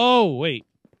 Oh, wait.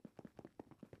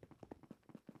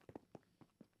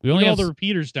 We Look only at all have the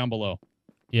repeaters down below.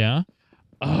 Yeah.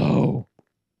 Oh.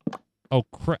 Oh,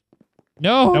 crap.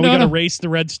 No, Now no, we got to no. race the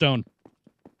redstone.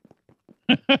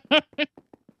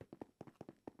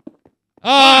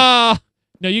 Ah!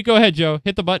 No, you go ahead, Joe.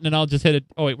 Hit the button and I'll just hit it.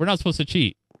 Oh, wait, we're not supposed to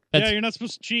cheat. Yeah, you're not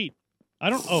supposed to cheat. I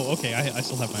don't. Oh, okay. I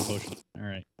still have my potion. All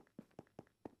right.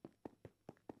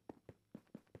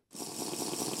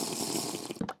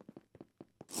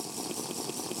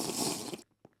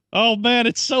 Oh man,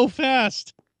 it's so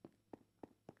fast.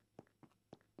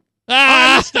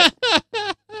 Ah! I missed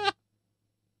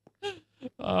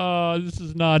Oh, this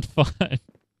is not fun.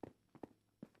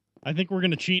 I think we're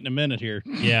gonna cheat in a minute here.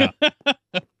 Yeah.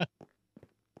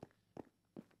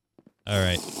 All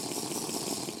right.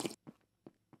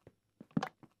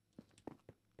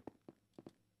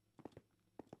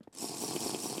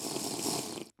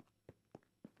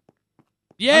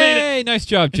 Yay! Nice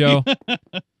job, Joe.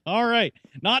 All right,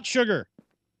 not sugar.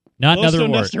 Not another Glowstone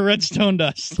wart. dust or redstone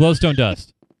dust. Glowstone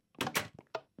dust.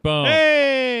 Boom.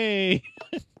 Hey!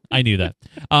 I knew that.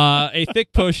 A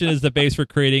thick potion is the base for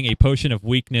creating a potion of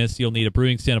weakness. You'll need a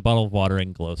brewing stand, a bottle of water,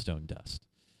 and glowstone dust.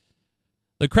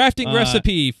 The crafting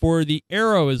recipe for the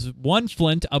arrow is 1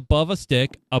 flint above a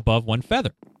stick, above 1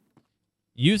 feather.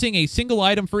 Using a single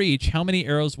item for each, how many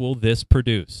arrows will this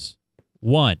produce?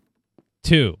 1,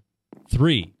 2,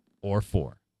 3, or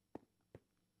 4?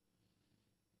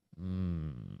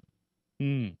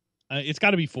 It's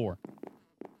got to be 4.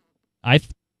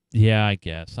 Yeah, I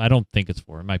guess. I don't think it's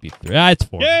 4. It might be 3. It's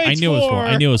 4. Yay, I it's knew it was 4. 4.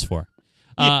 I knew it was 4.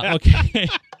 Yeah. Okay.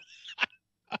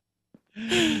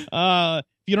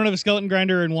 If you don't have a skeleton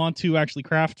grinder and want to actually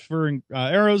craft for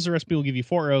arrows, the recipe will give you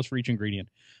 4 arrows for each ingredient.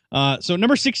 So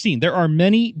number 16, there are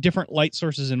many different light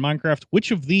sources in Minecraft.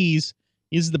 Which of these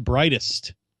is the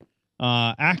brightest?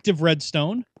 Active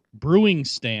redstone, brewing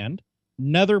stand,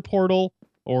 nether portal,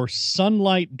 or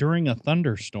sunlight during a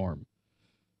thunderstorm?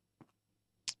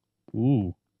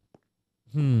 Ooh.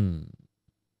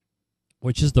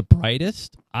 Which is the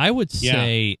brightest? I would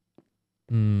say,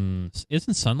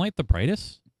 isn't sunlight the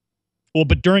brightest? Well,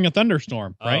 but during a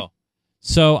thunderstorm, right? Oh.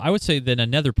 So I would say then a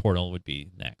nether portal would be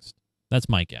next. That's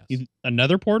my guess.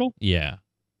 Another portal? Yeah.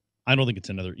 I don't think it's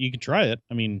another. You can try it.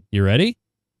 I mean, You ready?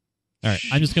 All right.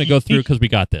 I'm just going to go through because we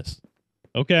got this.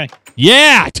 okay.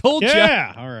 Yeah, I told you.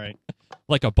 Yeah. All right.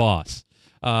 Like a boss.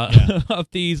 Of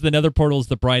these, the nether portal is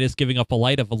the brightest, giving up a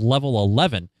light of level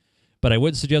 11. But I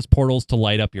would suggest portals to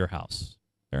light up your house.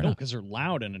 Fair No, enough. because they're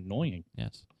loud and annoying.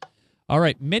 Yes. All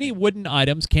right. Many wooden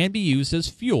items can be used as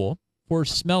fuel for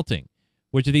smelting.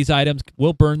 Which of these items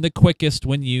will burn the quickest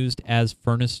when used as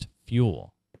furnace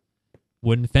fuel?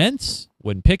 Wooden fence,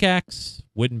 wooden pickaxe,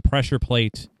 wooden pressure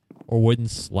plate, or wooden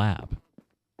slab?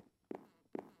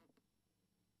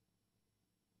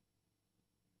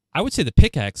 I would say the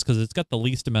pickaxe because it's got the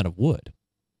least amount of wood.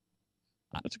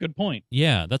 That's a good point.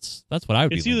 Yeah, that's what I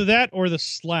would It's be. either that or the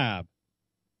slab.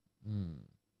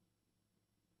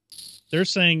 They're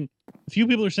saying, a few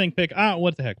people are saying pick.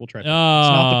 What the heck? We'll try that. Oh, It's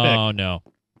not the pick. no.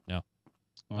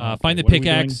 Okay, Find the what are we doing?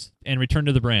 pickaxe and return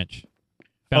to the branch.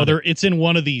 Oh, it's in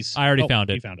one of these. I already found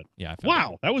it. You found it. Yeah, I found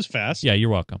Wow, that was fast. it. Yeah, you're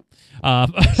welcome. All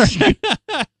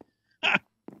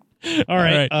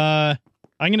right. right. I'm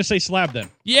going to say slab then.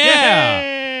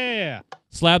 Yeah!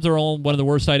 Slabs are all one of the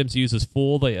worst items to use as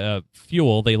fuel. They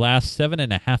last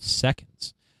 7.5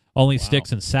 seconds. Only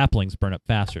sticks and saplings burn up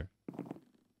faster.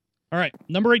 All right,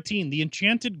 number 18. The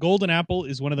enchanted golden apple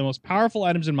is one of the most powerful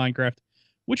items in Minecraft.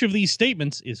 Which of these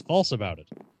statements is false about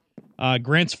it?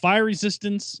 Grants fire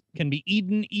resistance, can be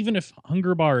eaten even if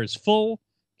hunger bar is full,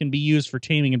 can be used for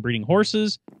taming and breeding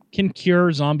horses, can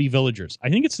cure zombie villagers. I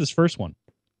think it's this first one.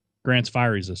 Grants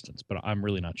fire resistance, but I'm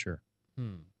really not sure.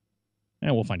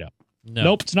 Yeah, we'll find out. No.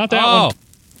 Nope, it's not that one.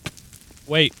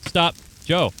 Wait, stop.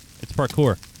 Joe, it's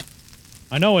parkour.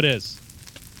 I know it is.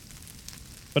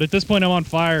 But at this point, I'm on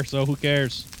fire, so who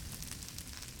cares?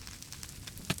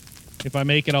 If I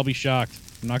make it, I'll be shocked.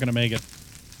 I'm not going to make it.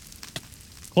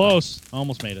 Close.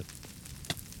 Almost made it.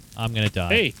 I'm going to die.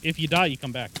 Hey, if you die, you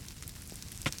come back.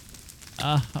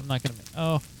 I'm not going to...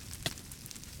 Oh.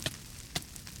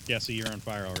 Yeah, see, you're on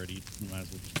fire already. You might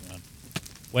as well just run.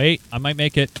 Wait, I might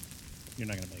make it. You're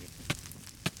not going to make it.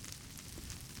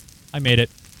 I made it.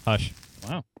 Hush.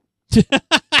 Wow.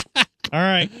 All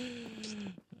right.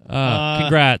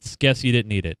 Congrats. Guess you didn't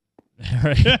need it. All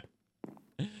right.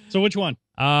 So which one?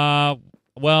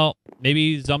 Well,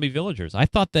 maybe zombie villagers. I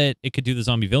thought that it could do the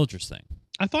zombie villagers thing.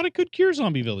 I thought it could cure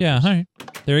zombie villagers. Yeah, all right.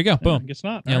 There you go. Boom. I guess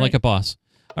not. Yeah, All like right. a boss.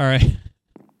 All right.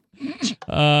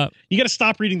 You got to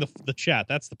stop reading the chat.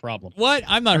 That's the problem. What?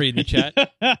 I'm not reading the chat.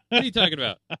 What are you talking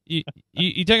about? You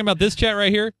talking about this chat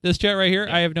right here? This chat right here?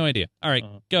 I have no idea. All right,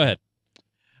 go ahead.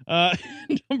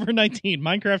 Number 19.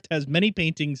 Minecraft has many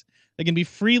paintings that can be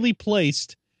freely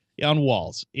placed on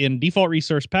walls. In default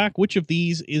resource pack, which of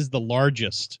these is the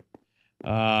largest?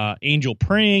 Angel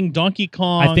praying, Donkey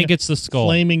Kong. I think it's the skull.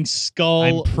 Flaming skull.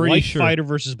 I'm pretty white sure. fighter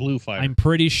versus blue fighter. I'm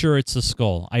pretty sure it's the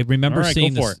skull. I remember All right,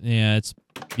 seeing go this. for it. Yeah,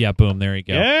 yeah. Boom. There you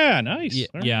go. Yeah, nice. Yeah,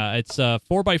 All right. yeah, it's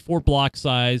 4x4 block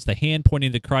size. The hand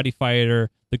pointing to the karate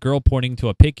fighter, the girl pointing to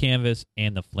a pig canvas,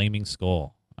 and the flaming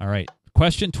skull. All right.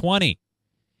 Question 20.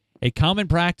 A common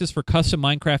practice for custom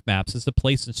Minecraft maps is to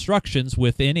place instructions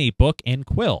within a book and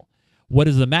quill. What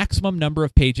is the maximum number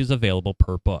of pages available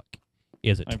per book?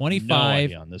 Is it I have 25, no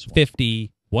idea on this one.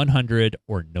 50, 100,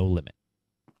 or no limit?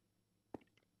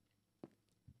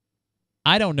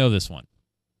 I don't know this one.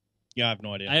 Yeah, I have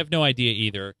no idea. I have no idea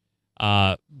either.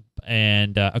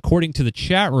 And according to the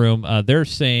chat room, they're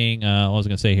saying, what was I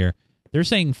going to say here? They're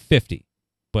saying 50.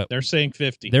 But They're saying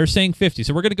 50. They're saying 50.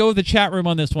 So we're going to go with the chat room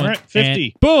on this one. All right, 50.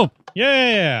 And boom.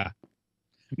 Yeah.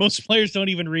 Most players don't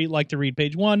even like to read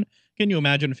page 1. Can you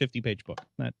imagine a 50-page book?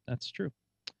 That's true.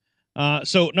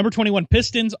 So number 21,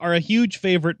 pistons are a huge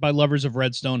favorite by lovers of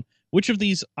redstone. Which of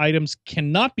these items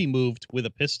cannot be moved with a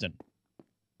piston?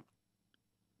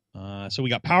 So we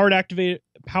got powered activator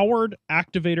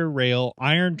rail,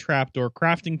 iron trapdoor,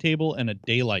 crafting table, and a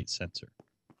daylight sensor.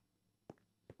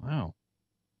 Wow.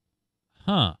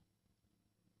 Huh.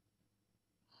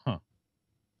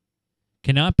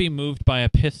 Cannot be moved by a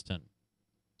piston.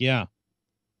 Yeah.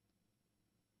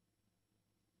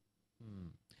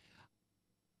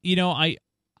 You know, I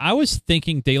was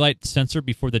thinking daylight sensor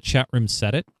before the chat room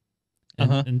said it.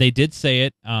 And they did say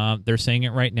it. They're saying it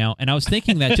right now. And I was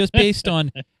thinking that just based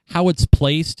on how it's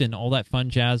placed and all that fun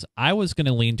jazz, I was going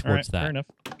to lean towards that. Fair enough.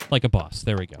 Like a boss.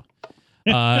 There we go.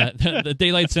 The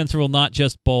daylight sensor will not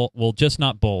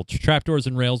bulge. Trapdoors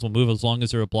and rails will move as long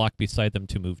as there are a block beside them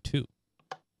to move too.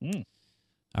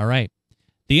 All right.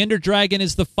 The Ender Dragon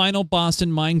is the final boss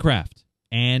in Minecraft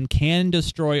and can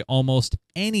destroy almost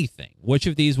anything. Which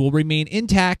of these will remain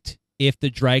intact if the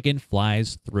dragon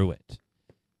flies through it?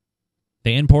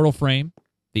 The end portal frame,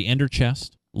 the ender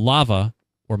chest, lava,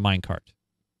 or minecart?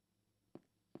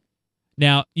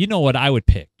 Now, you know what I would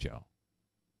pick, Joe.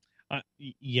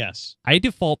 Yes. I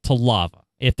default to lava.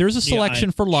 If there's a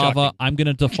selection for lava, shocking. I'm going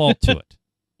to default to it.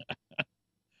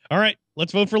 All right,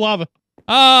 let's vote for lava.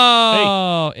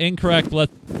 Oh, incorrect. What?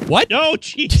 No,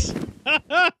 jeez.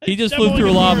 He just flew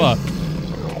through lava.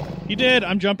 He did.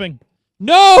 I'm jumping.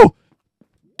 No!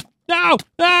 No!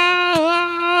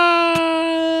 Ah!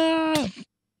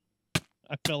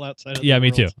 I fell outside of Yeah, the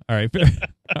me world. too. All right.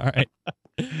 All right.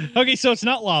 Okay, so it's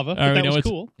not lava, but that was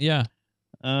cool. Yeah.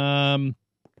 I'm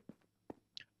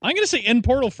going to say end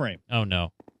portal frame. Oh,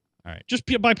 no. All right. Just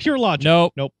by pure logic.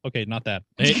 Nope. Okay, not that.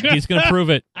 He's going to prove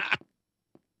it.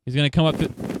 He's going to come up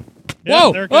to... Yeah,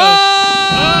 Whoa! there it goes.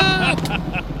 Ah!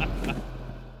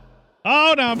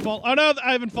 Oh, now I'm falling. Oh, no,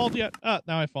 I haven't fallen yet.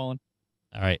 Now I've fallen.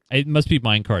 All right. It must be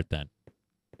minecart then.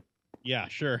 Yeah,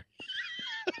 sure.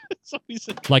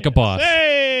 Like a boss.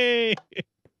 Hey!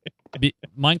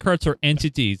 Minecarts are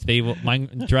entities.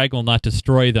 Dragon will not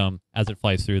destroy them as it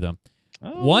flies through them.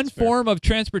 Oh, One that's fair. form of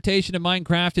transportation in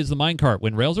Minecraft is the minecart.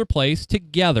 When rails are placed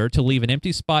together to leave an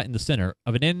empty spot in the center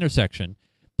of an intersection,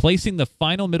 placing the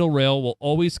final middle rail will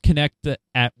always connect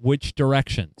at which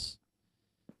directions?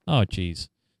 Oh, jeez.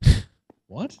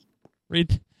 What?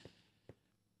 Read.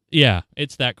 Yeah,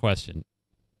 it's that question.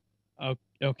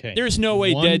 Okay. There's no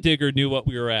way Dead Digger knew what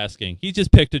we were asking. He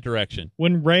just picked a direction.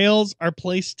 When rails are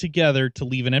placed together to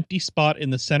leave an empty spot in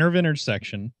the center of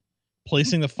intersection,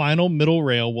 placing the final middle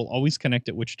rail will always connect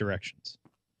at which directions?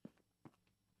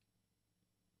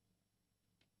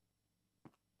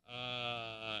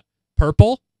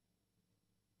 Purple?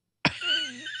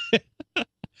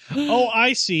 Oh,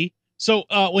 I see. So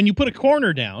when you put a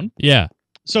corner down, Yeah.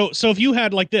 so if you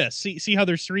had like this, see how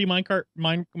there's three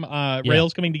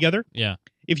rails coming together? Yeah.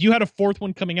 If you had a fourth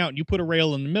one coming out and you put a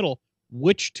rail in the middle,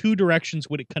 which two directions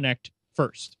would it connect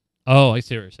first? Oh, I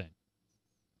see what you're saying.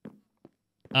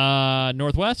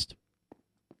 Northwest?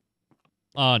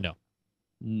 No.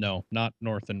 No, not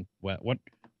north and west. What?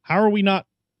 How are we not?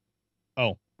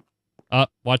 Oh.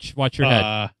 Watch your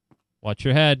head. Watch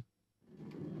your head.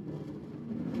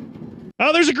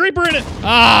 Oh, there's a creeper in it.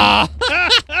 Ah!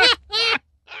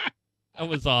 That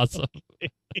was awesome.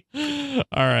 All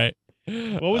right.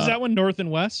 What was that one? North and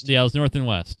west? Yeah, it was north and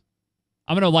west.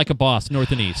 I'm going to like a boss,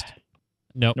 north and east.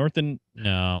 Nope. North and...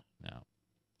 No.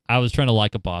 I was trying to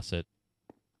like a boss it.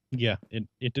 Yeah, it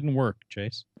didn't work,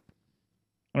 Chase.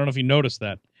 I don't know if you noticed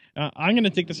that. I'm going to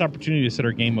take this opportunity to set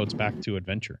our game modes back to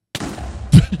adventure.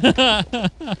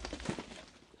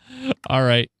 All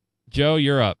right. Joe,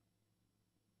 you're up.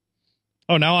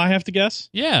 Oh, now I have to guess?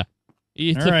 Yeah.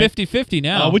 It's All a right. 50-50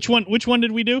 now. Which one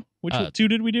did we do? Which two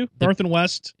did we do? North and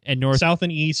west, and north. south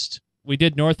and east. We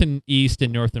did north and east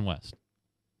and north and west.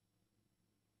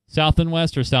 South and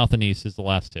west or south and east is the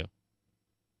last two.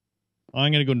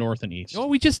 I'm going to go north and east. Oh,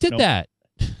 we just did Nope. that.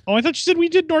 Oh, I thought you said we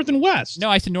did north and west. No,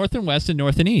 I said north and west and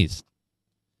north and east.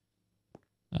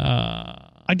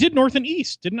 I did north and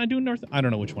east. Didn't I do north? I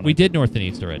don't know which one. We did north and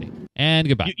east already. And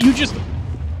goodbye. You just...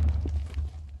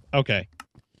 Okay.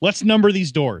 Let's number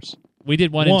these doors. We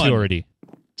did one and two already.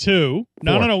 2.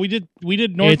 No, Four. no. We did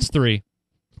north. It's 3.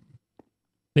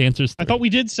 The answer's 3. I thought we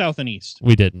did south and east.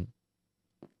 We didn't.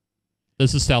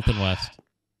 This is south and west.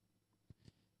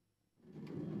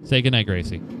 Say goodnight,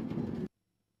 Gracie.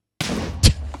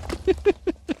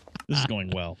 This is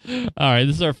going well. All right,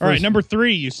 this is our first. All right, number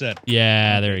 3, you said.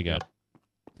 Yeah, there you go.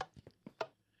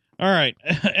 All right.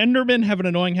 Endermen have an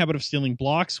annoying habit of stealing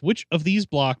blocks. Which of these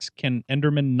blocks can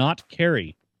Endermen not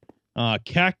carry?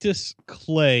 Cactus,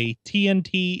 clay,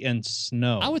 TNT, and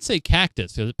snow. I would say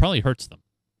cactus because it probably hurts them.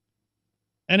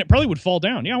 And it probably would fall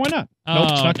down. Yeah, why not?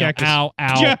 Nope, it's not no. cactus. Ow,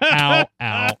 ow, ow,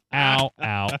 ow, ow,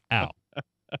 ow,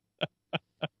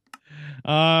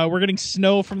 ow. We're getting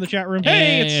snow from the chat room.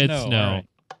 Hey, it's snow. snow.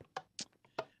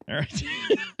 All right.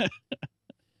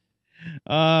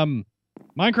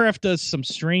 Minecraft does some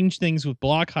strange things with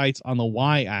block heights on the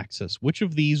y-axis. Which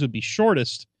of these would be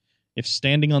shortest if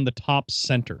standing on the top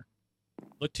center?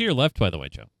 Look to your left, by the way,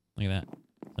 Joe. Look at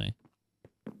that.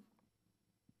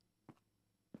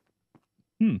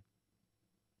 See?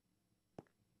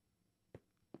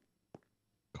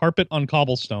 Carpet on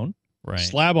cobblestone. Right.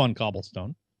 Slab on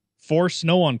cobblestone. 4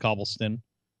 snow on cobblestone.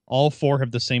 All 4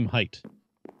 have the same height.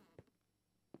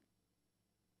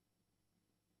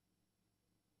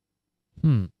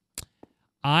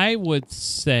 I would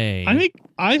say.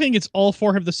 I think it's all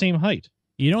 4 have the same height.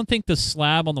 You don't think the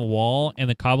slab on the wall and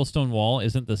the cobblestone wall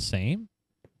isn't the same?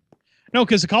 No,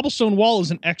 because the cobblestone wall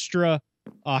is an extra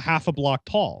half a block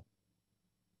tall.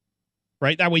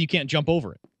 Right? That way you can't jump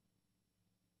over it.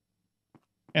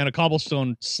 And a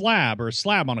cobblestone slab or a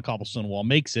slab on a cobblestone wall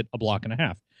makes it a block and a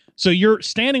half. So you're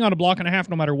standing on a block and a half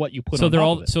no matter what you put so on they're top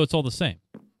all of it. so it's all the same.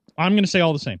 I'm going to say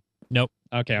all the same. Nope.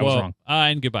 Okay, I was wrong.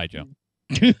 And goodbye, Joe.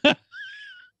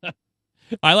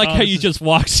 I like how you is- just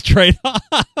walked straight off.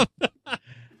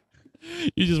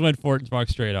 You just went for it and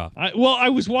walked straight off. I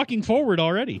was walking forward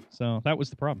already, so that was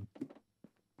the problem.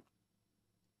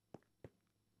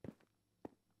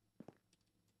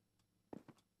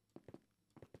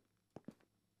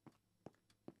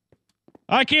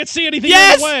 I can't see anything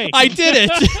Yes, on the way. I did it.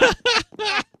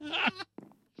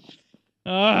 That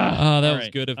That was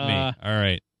good of me. All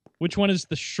right. Which one is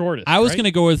the shortest? I was right? going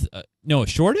to go with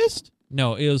shortest?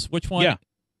 No, it was which one? Yeah.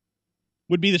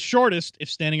 Would be the shortest if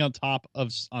standing on top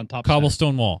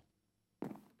Cobblestone wall.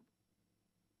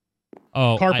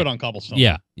 Oh, carpet on cobblestone.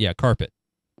 Yeah, carpet.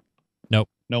 Nope.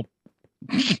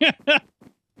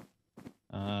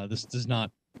 This does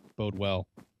not bode well.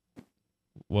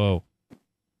 Whoa.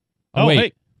 Oh, wait.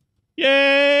 Hey.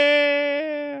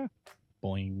 Yeah.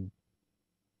 Boing.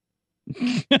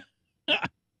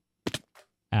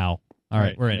 Ow. All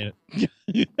right, we're in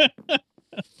it.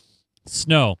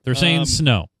 Snow. They're saying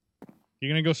snow.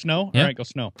 You're going to go snow? Yeah. All right, go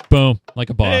snow. Boom. Like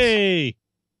a boss. Hey.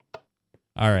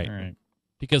 All right. All right.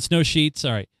 Because snow sheets.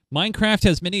 All right. Minecraft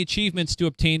has many achievements to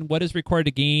obtain. What is required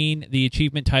to gain the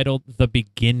achievement titled The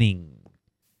Beginning?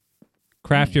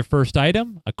 Craft your first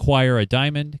item, acquire a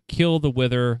diamond, kill the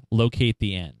wither, locate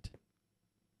the end.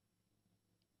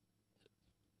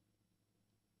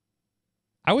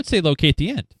 I would say locate the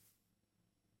end.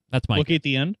 That's my Locate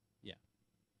the end?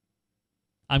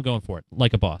 I'm going for it,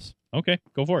 like a boss. Okay,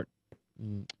 go for it.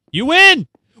 You win!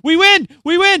 We win!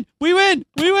 We win! We win!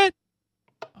 We win!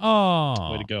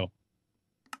 Oh. Way to go.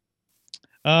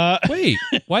 Wait,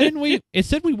 why didn't we? It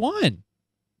said we won.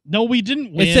 No, we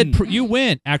didn't win. It said you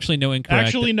win. Actually, no, incorrect.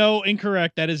 Actually, no,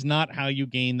 incorrect. That is not how you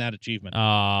gain that achievement.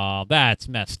 Oh, that's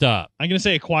messed up. I'm going to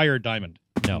say acquire a diamond.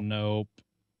 No. Nope.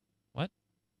 What?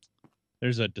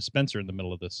 There's a dispenser in the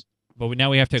middle of this. But now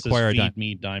we have to It says acquire a feed diamond.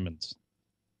 me diamonds.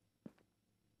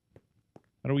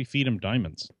 How do we feed him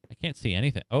diamonds? I can't see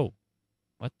anything. Oh,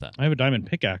 what the? I have a diamond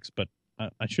pickaxe, but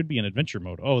I should be in adventure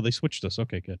mode. Oh, they switched us.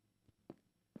 Okay, good.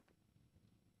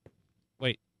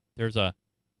 Wait, there's a...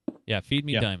 Yeah, feed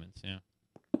me Yeah. diamonds. Yeah.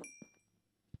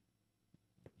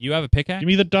 You have a pickaxe? Give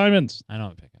me the diamonds. I don't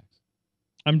have a pickaxe.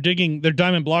 I'm digging. They're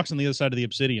diamond blocks on the other side of the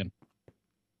obsidian.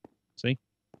 See?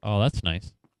 Oh, that's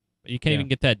nice. But you can't Yeah. even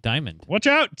get that diamond. Watch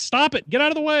out! Stop it! Get out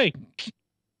of the way!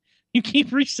 You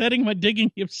keep resetting my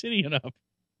digging the obsidian up.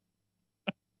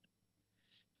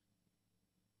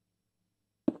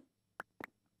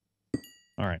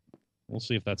 All right. We'll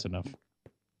see if that's enough.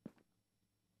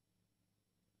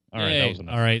 All right, Yay. that was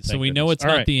enough. All right, so Thank we know goodness. it's All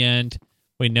not right. the end.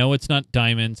 We know it's not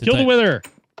diamonds. Kill the wither.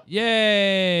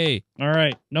 Yay! All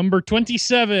right, number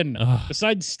 27. Ugh.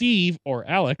 Besides Steve or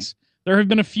Alex, there have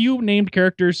been a few named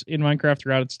characters in Minecraft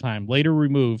throughout its time, later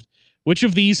removed. Which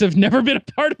of these have never been a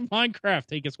part of Minecraft?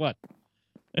 Hey, guess what?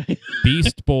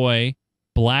 Beast Boy,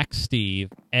 Black Steve,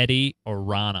 Eddie, or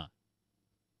Rana.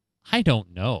 I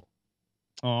don't know.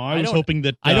 Oh, I I was don't- hoping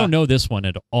that I don't know this one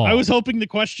at all. I was hoping the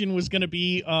question was going to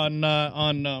be on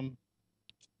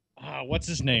what's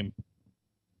his name?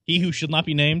 He who should not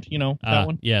be named. You know that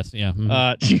one. Yes, yeah.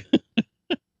 mhm.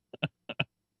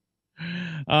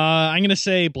 I'm going to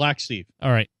say Black Steve.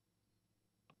 All right.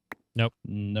 Nope.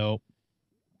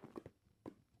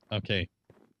 Okay.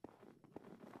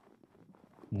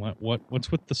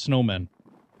 What's with the snowmen?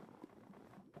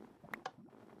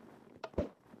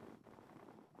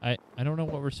 I don't know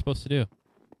what we're supposed to do.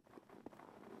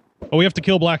 Oh, we have to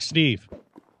kill Black Steve.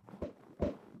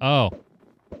 Oh,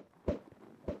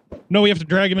 No, we have to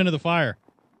drag him into the fire.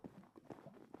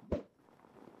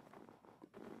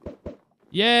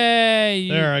 yay!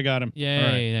 There, I got him. Yay!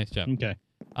 All right. Nice job. Okay.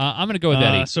 I'm gonna go with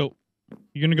Eddie. So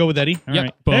you're gonna go with Eddie? All Yep,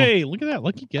 right. boom. Hey, look at that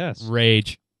lucky guess.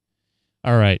 Rage.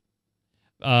 All right.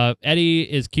 Eddie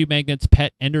is Cube Magnet's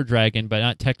pet Ender Dragon, but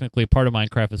not technically part of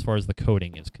Minecraft as far as the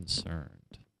coding is concerned.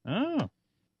 Oh,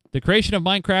 The creation of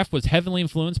Minecraft was heavily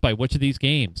influenced by which of these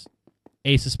games?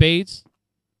 Ace of Spades,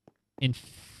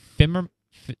 Infiminer?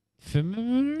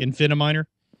 Infiniminer.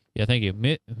 Yeah, thank you.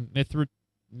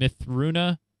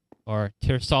 Mithruna or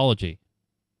Tersology.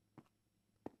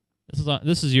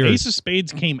 This is yours. Ace of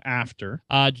Spades came after.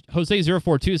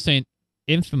 Jose042 is saying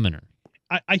Infiminer.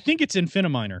 I think it's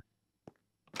Infiniminer.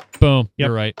 Boom. Yep.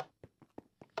 You're right.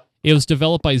 It was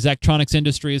developed by Zachtronics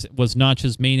Industries. It was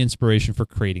Notch's main inspiration for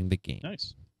creating the game.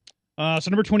 Nice. So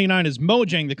number 29 is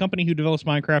Mojang. The company who develops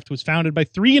Minecraft was founded by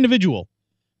three individuals.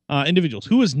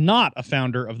 Who was not a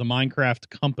founder of the Minecraft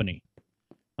company?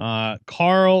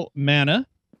 Carl Manna,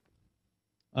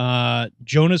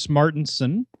 Jonas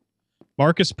Martinson,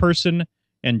 Marcus Persson,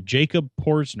 and Jacob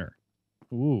Porsner.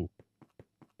 Ooh.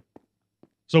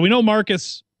 So we know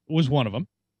Marcus was one of them.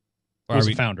 Was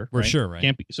a founder. We're right? sure, right?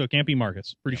 Can't be, so it can't be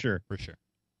Marcus. Pretty sure. For sure.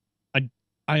 I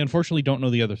unfortunately don't know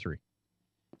the other three.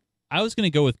 I was going to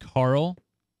go with Carl.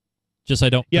 Just I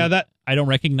don't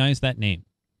recognize that name.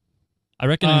 I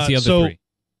recognize the other three.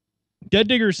 Dead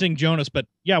Digger's saying Jonas, but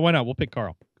yeah, why not? We'll pick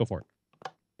Carl. Go for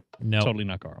it. No. Totally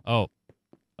not Carl. Oh.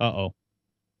 Uh-oh.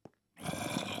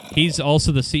 He's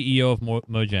also the CEO of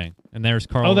Mojang. And there's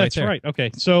Carl Oh, that's there. right.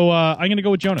 Okay, so I'm going to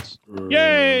go with Jonas.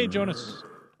 Yay, Jonas.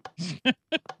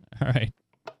 All right.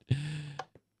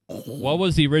 What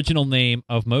was the original name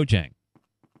of Mojang?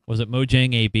 Was it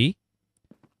Mojang AB?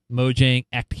 Mojang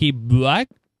Akiblag?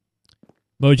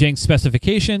 Mojang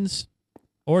Specifications?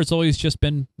 Or it's always just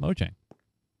been Mojang?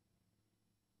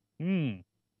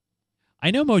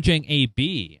 I know Mojang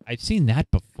AB. I've seen that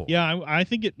before. Yeah, I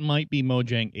think it might be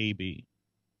Mojang AB.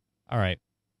 All right.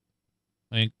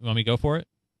 Want me to go for it?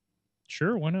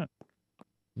 Sure, why not?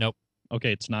 Nope.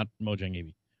 Okay, it's not Mojang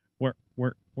AB.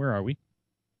 Where are we?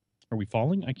 Are we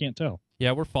falling? I can't tell.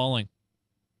 Yeah, we're falling.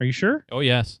 Are you sure? Oh,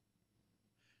 yes.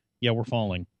 Yeah, we're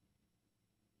falling.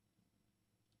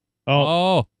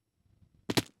 Oh, Oh.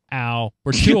 Ow.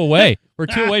 We're 2 away. We're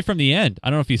 2 away from the end. I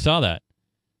don't know if you saw that.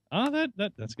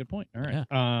 That's a good point. All right.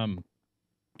 Yeah.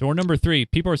 Door number 3.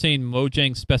 People are saying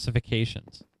Mojang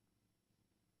specifications.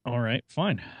 All right,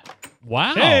 fine.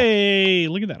 Wow. Hey,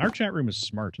 look at that. Our chat room is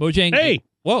smart. Mojang. Hey.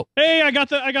 Whoa. Hey, I got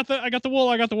the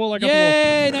wool.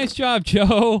 Yay, nice job,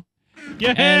 Joe.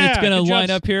 Yeah. And it's going to Good line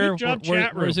job- up here. Good job, Where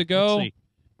chat room. does it go? Let's see.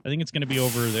 I think it's going to be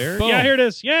over there. Boom. Yeah, here it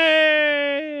is.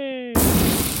 Yay!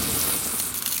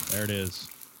 There it is.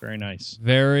 Very nice.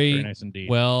 Very nice indeed.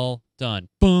 well done.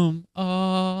 Boom.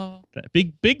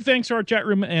 Big thanks to our chat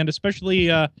room, and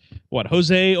especially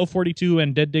Jose 042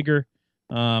 and Dead Digger.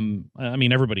 I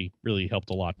mean, everybody really helped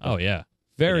a lot. Oh yeah,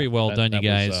 very well done, you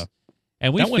guys.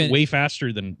 And that went way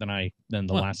faster than the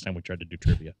last time we tried to do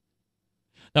trivia.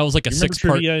 That was like a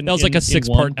 6-part. That was like a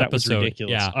 6-part episode. That was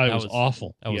ridiculous. Yeah, it was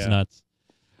awful. That was nuts.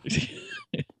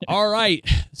 All right,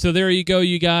 so there you go,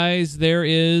 you guys. There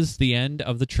is the end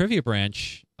of the trivia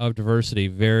branch of Diversity.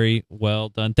 Very well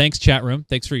done. Thanks, chat room.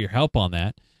 Thanks for your help on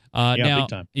that. Big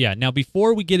time. Yeah. Now,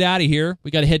 before we get out of here,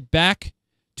 we got to head back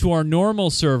to our normal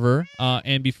server.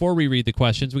 And before we read the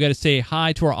questions, we got to say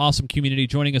hi to our awesome community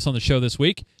joining us on the show this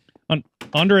week.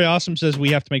 Andre Awesome says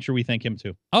we have to make sure we thank him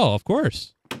too. Oh, of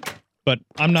course. But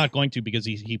I'm not going to because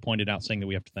he pointed out saying that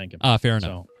we have to thank him. Fair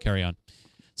enough. Carry on.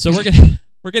 So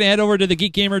we're gonna head over to the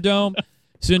Geek Gamer Dome,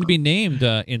 soon to be named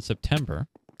in September.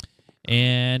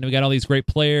 And we got all these great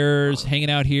players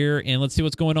hanging out here, and let's see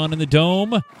what's going on in the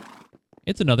dome.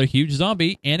 It's another huge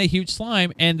zombie and a huge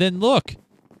slime, and then look,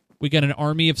 we got an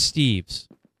army of Steves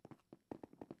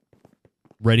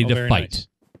ready to fight. Nice.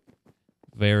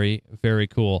 Very, very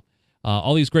cool.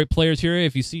 All these great players here.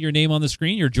 If you see your name on the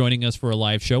screen, you're joining us for a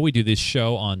live show. We do this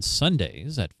show on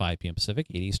Sundays at 5 p.m. Pacific,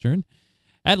 8 Eastern,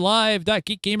 at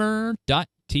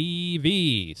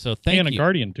live.geekgamer.tv. So thank you. And a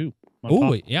guardian, too.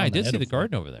 Oh, yeah, I did see the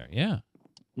garden over there. Yeah.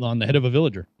 On the head of a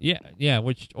villager. Yeah,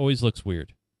 which always looks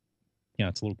weird. Yeah,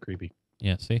 it's a little creepy.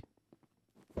 Yeah, see?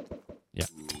 Yeah.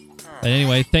 But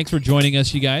anyway, thanks for joining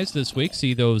us, you guys, this week.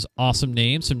 See those awesome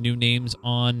names, some new names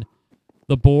on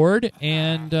the board,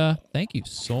 and thank you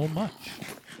so much.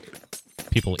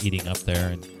 People eating up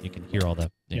there, and you can hear all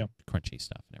the crunchy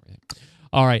stuff and everything.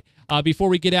 All right. Before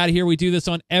we get out of here, we do this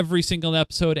on every single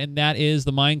episode, and that is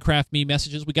the Minecraft Me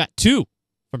messages. We got 2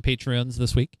 from Patreons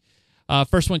this week.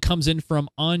 First one comes in from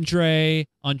Andre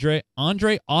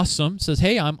Awesome. Says,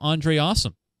 "Hey, I'm Andre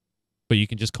Awesome, but you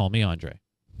can just call me Andre.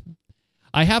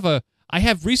 I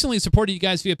have recently supported you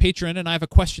guys via Patreon, and I have a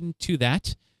question to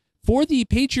that. For the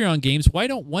Patreon games, why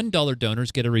don't $1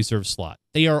 donors get a reserved slot?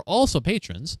 They are also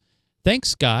patrons.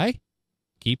 Thanks, Guy.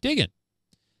 Keep digging."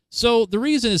 So the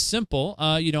reason is simple.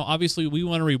 Obviously we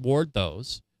want to reward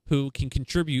those who can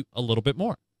contribute a little bit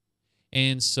more.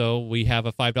 And so we have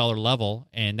a $5 level,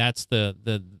 and that's the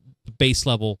base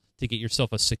level to get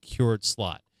yourself a secured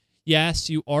slot. Yes,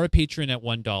 you are a patron at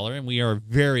 $1, and we are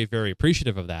very, very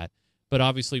appreciative of that. But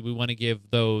obviously we want to give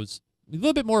those a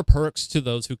little bit more perks to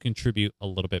those who contribute a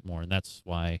little bit more, and that's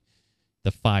why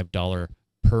the $5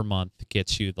 per month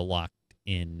gets you the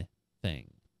locked-in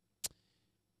thing.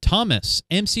 Thomas,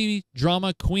 MC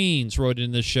Drama Queens, wrote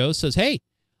in this show, says, "Hey,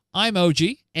 I'm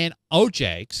OJ, and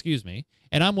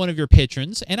I'm one of your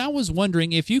patrons, and I was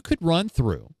wondering if you could run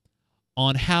through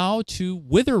on how to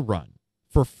wither run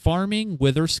for farming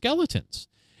wither skeletons,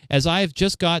 as I've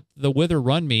just got the Wither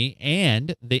Run Me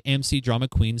and the MC Drama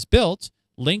Queens built,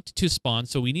 linked to Spawn,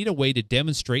 so we need a way to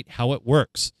demonstrate how it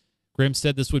works. Grim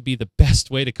said this would be the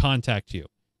best way to contact you."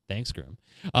 Thanks, Grim.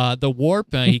 The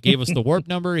warp, he gave us the warp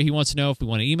number. He wants to know if we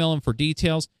want to email him for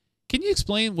details. Can you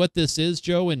explain what this is,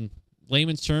 Joe, in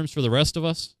layman's terms for the rest of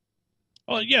us?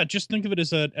 Oh yeah, just think of it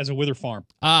as a wither farm.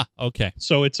 Okay.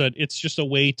 So it's just a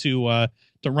way to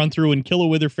run through and kill a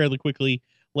wither fairly quickly,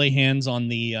 lay hands on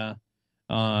the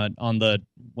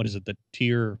what is it, the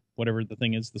tier, whatever the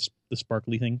thing is, the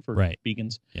sparkly thing for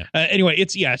beacons. Yeah. Anyway,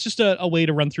 it's just a way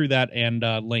to run through that and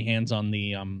lay hands on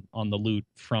the loot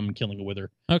from killing a wither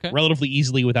relatively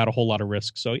easily without a whole lot of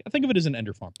risk. So I think of it as an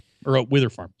ender farm or a wither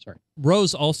farm. Sorry.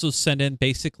 Rose also sent in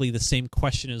basically the same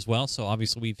question as well. So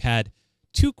obviously we've had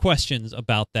 2 questions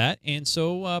about that, and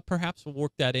so perhaps we'll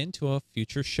work that into a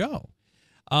future show.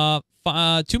 2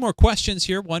 more questions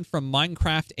here. One from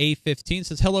Minecraft A15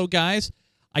 says, "Hello, guys.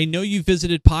 I know you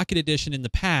visited Pocket Edition in the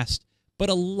past, but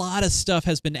a lot of stuff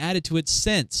has been added to it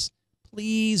since.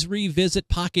 Please revisit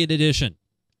Pocket Edition."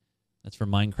 That's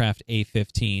from Minecraft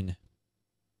A15.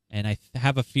 And I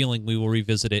have a feeling we will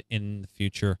revisit it in the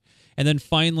future. And then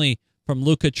finally, from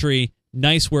Luca Tree,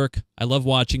 "Nice work. I love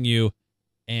watching you.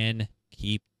 And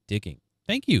keep digging."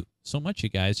 Thank you so much, you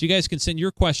guys. You guys can send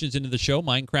your questions into the show,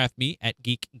 MinecraftMe at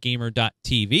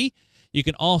geekgamer.tv. You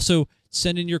can also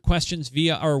send in your questions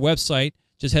via our website.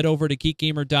 Just head over to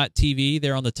geekgamer.tv.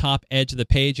 There on the top edge of the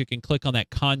page, you can click on that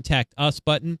Contact Us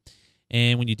button.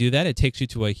 And when you do that, it takes you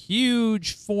to a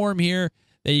huge form here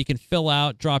that you can fill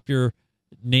out, drop your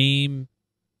name,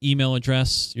 email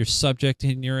address, your subject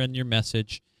in your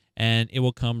message, and it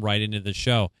will come right into the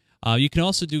show. You can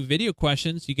also do video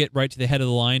questions. You get right to the head of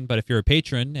the line, but if you're a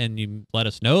patron and you let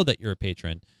us know that you're a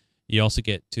patron, you also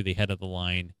get to the head of the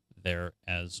line there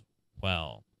as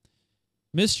well.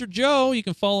 Mr. Joe, you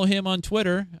can follow him on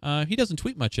Twitter. He doesn't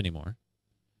tweet much anymore.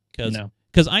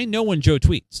 Because I know when Joe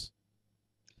tweets.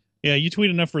 Yeah, you tweet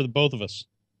enough for the both of us.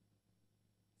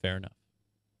 Fair enough.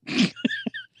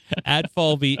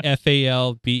 @Falvey,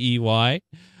 Falbey.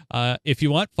 If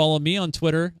you want, follow me on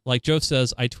Twitter. Like Joe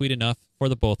says, I tweet enough for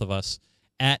the both of us.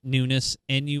 @Nunes,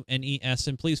 Nunes.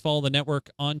 And please follow the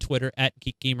network on Twitter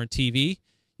 @GeekGamerTV.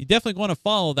 You definitely want to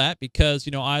follow that because,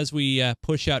 as we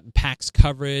push out PAX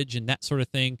coverage and that sort of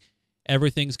thing,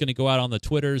 everything's going to go out on the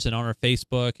Twitters and on our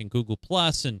Facebook and Google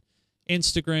Plus and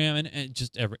Instagram and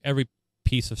just every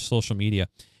piece of social media.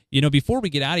 Before we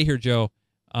get out of here, Joe,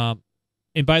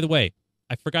 and by the way,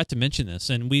 I forgot to mention this,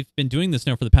 and we've been doing this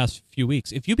now for the past few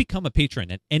weeks. If you become a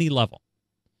patron at any level,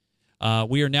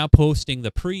 we are now posting the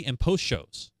pre- and post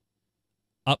shows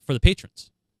up for the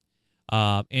patrons.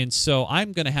 And so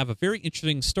I'm going to have a very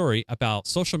interesting story about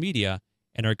social media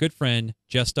and our good friend,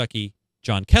 Jess Stuckey,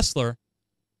 John Kessler,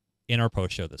 in our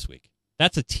post show this week.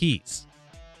 That's a tease.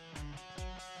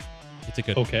 It's a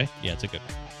good one. Okay. Yeah, it's a good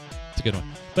one. It's a good one.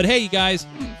 But hey, you guys,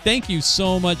 thank you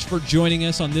so much for joining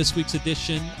us on this week's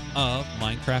edition of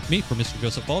Minecraft Me. For Mr.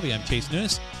 Joseph Falvey, I'm Chase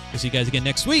Nunes. We'll see you guys again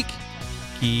next week.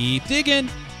 Keep digging.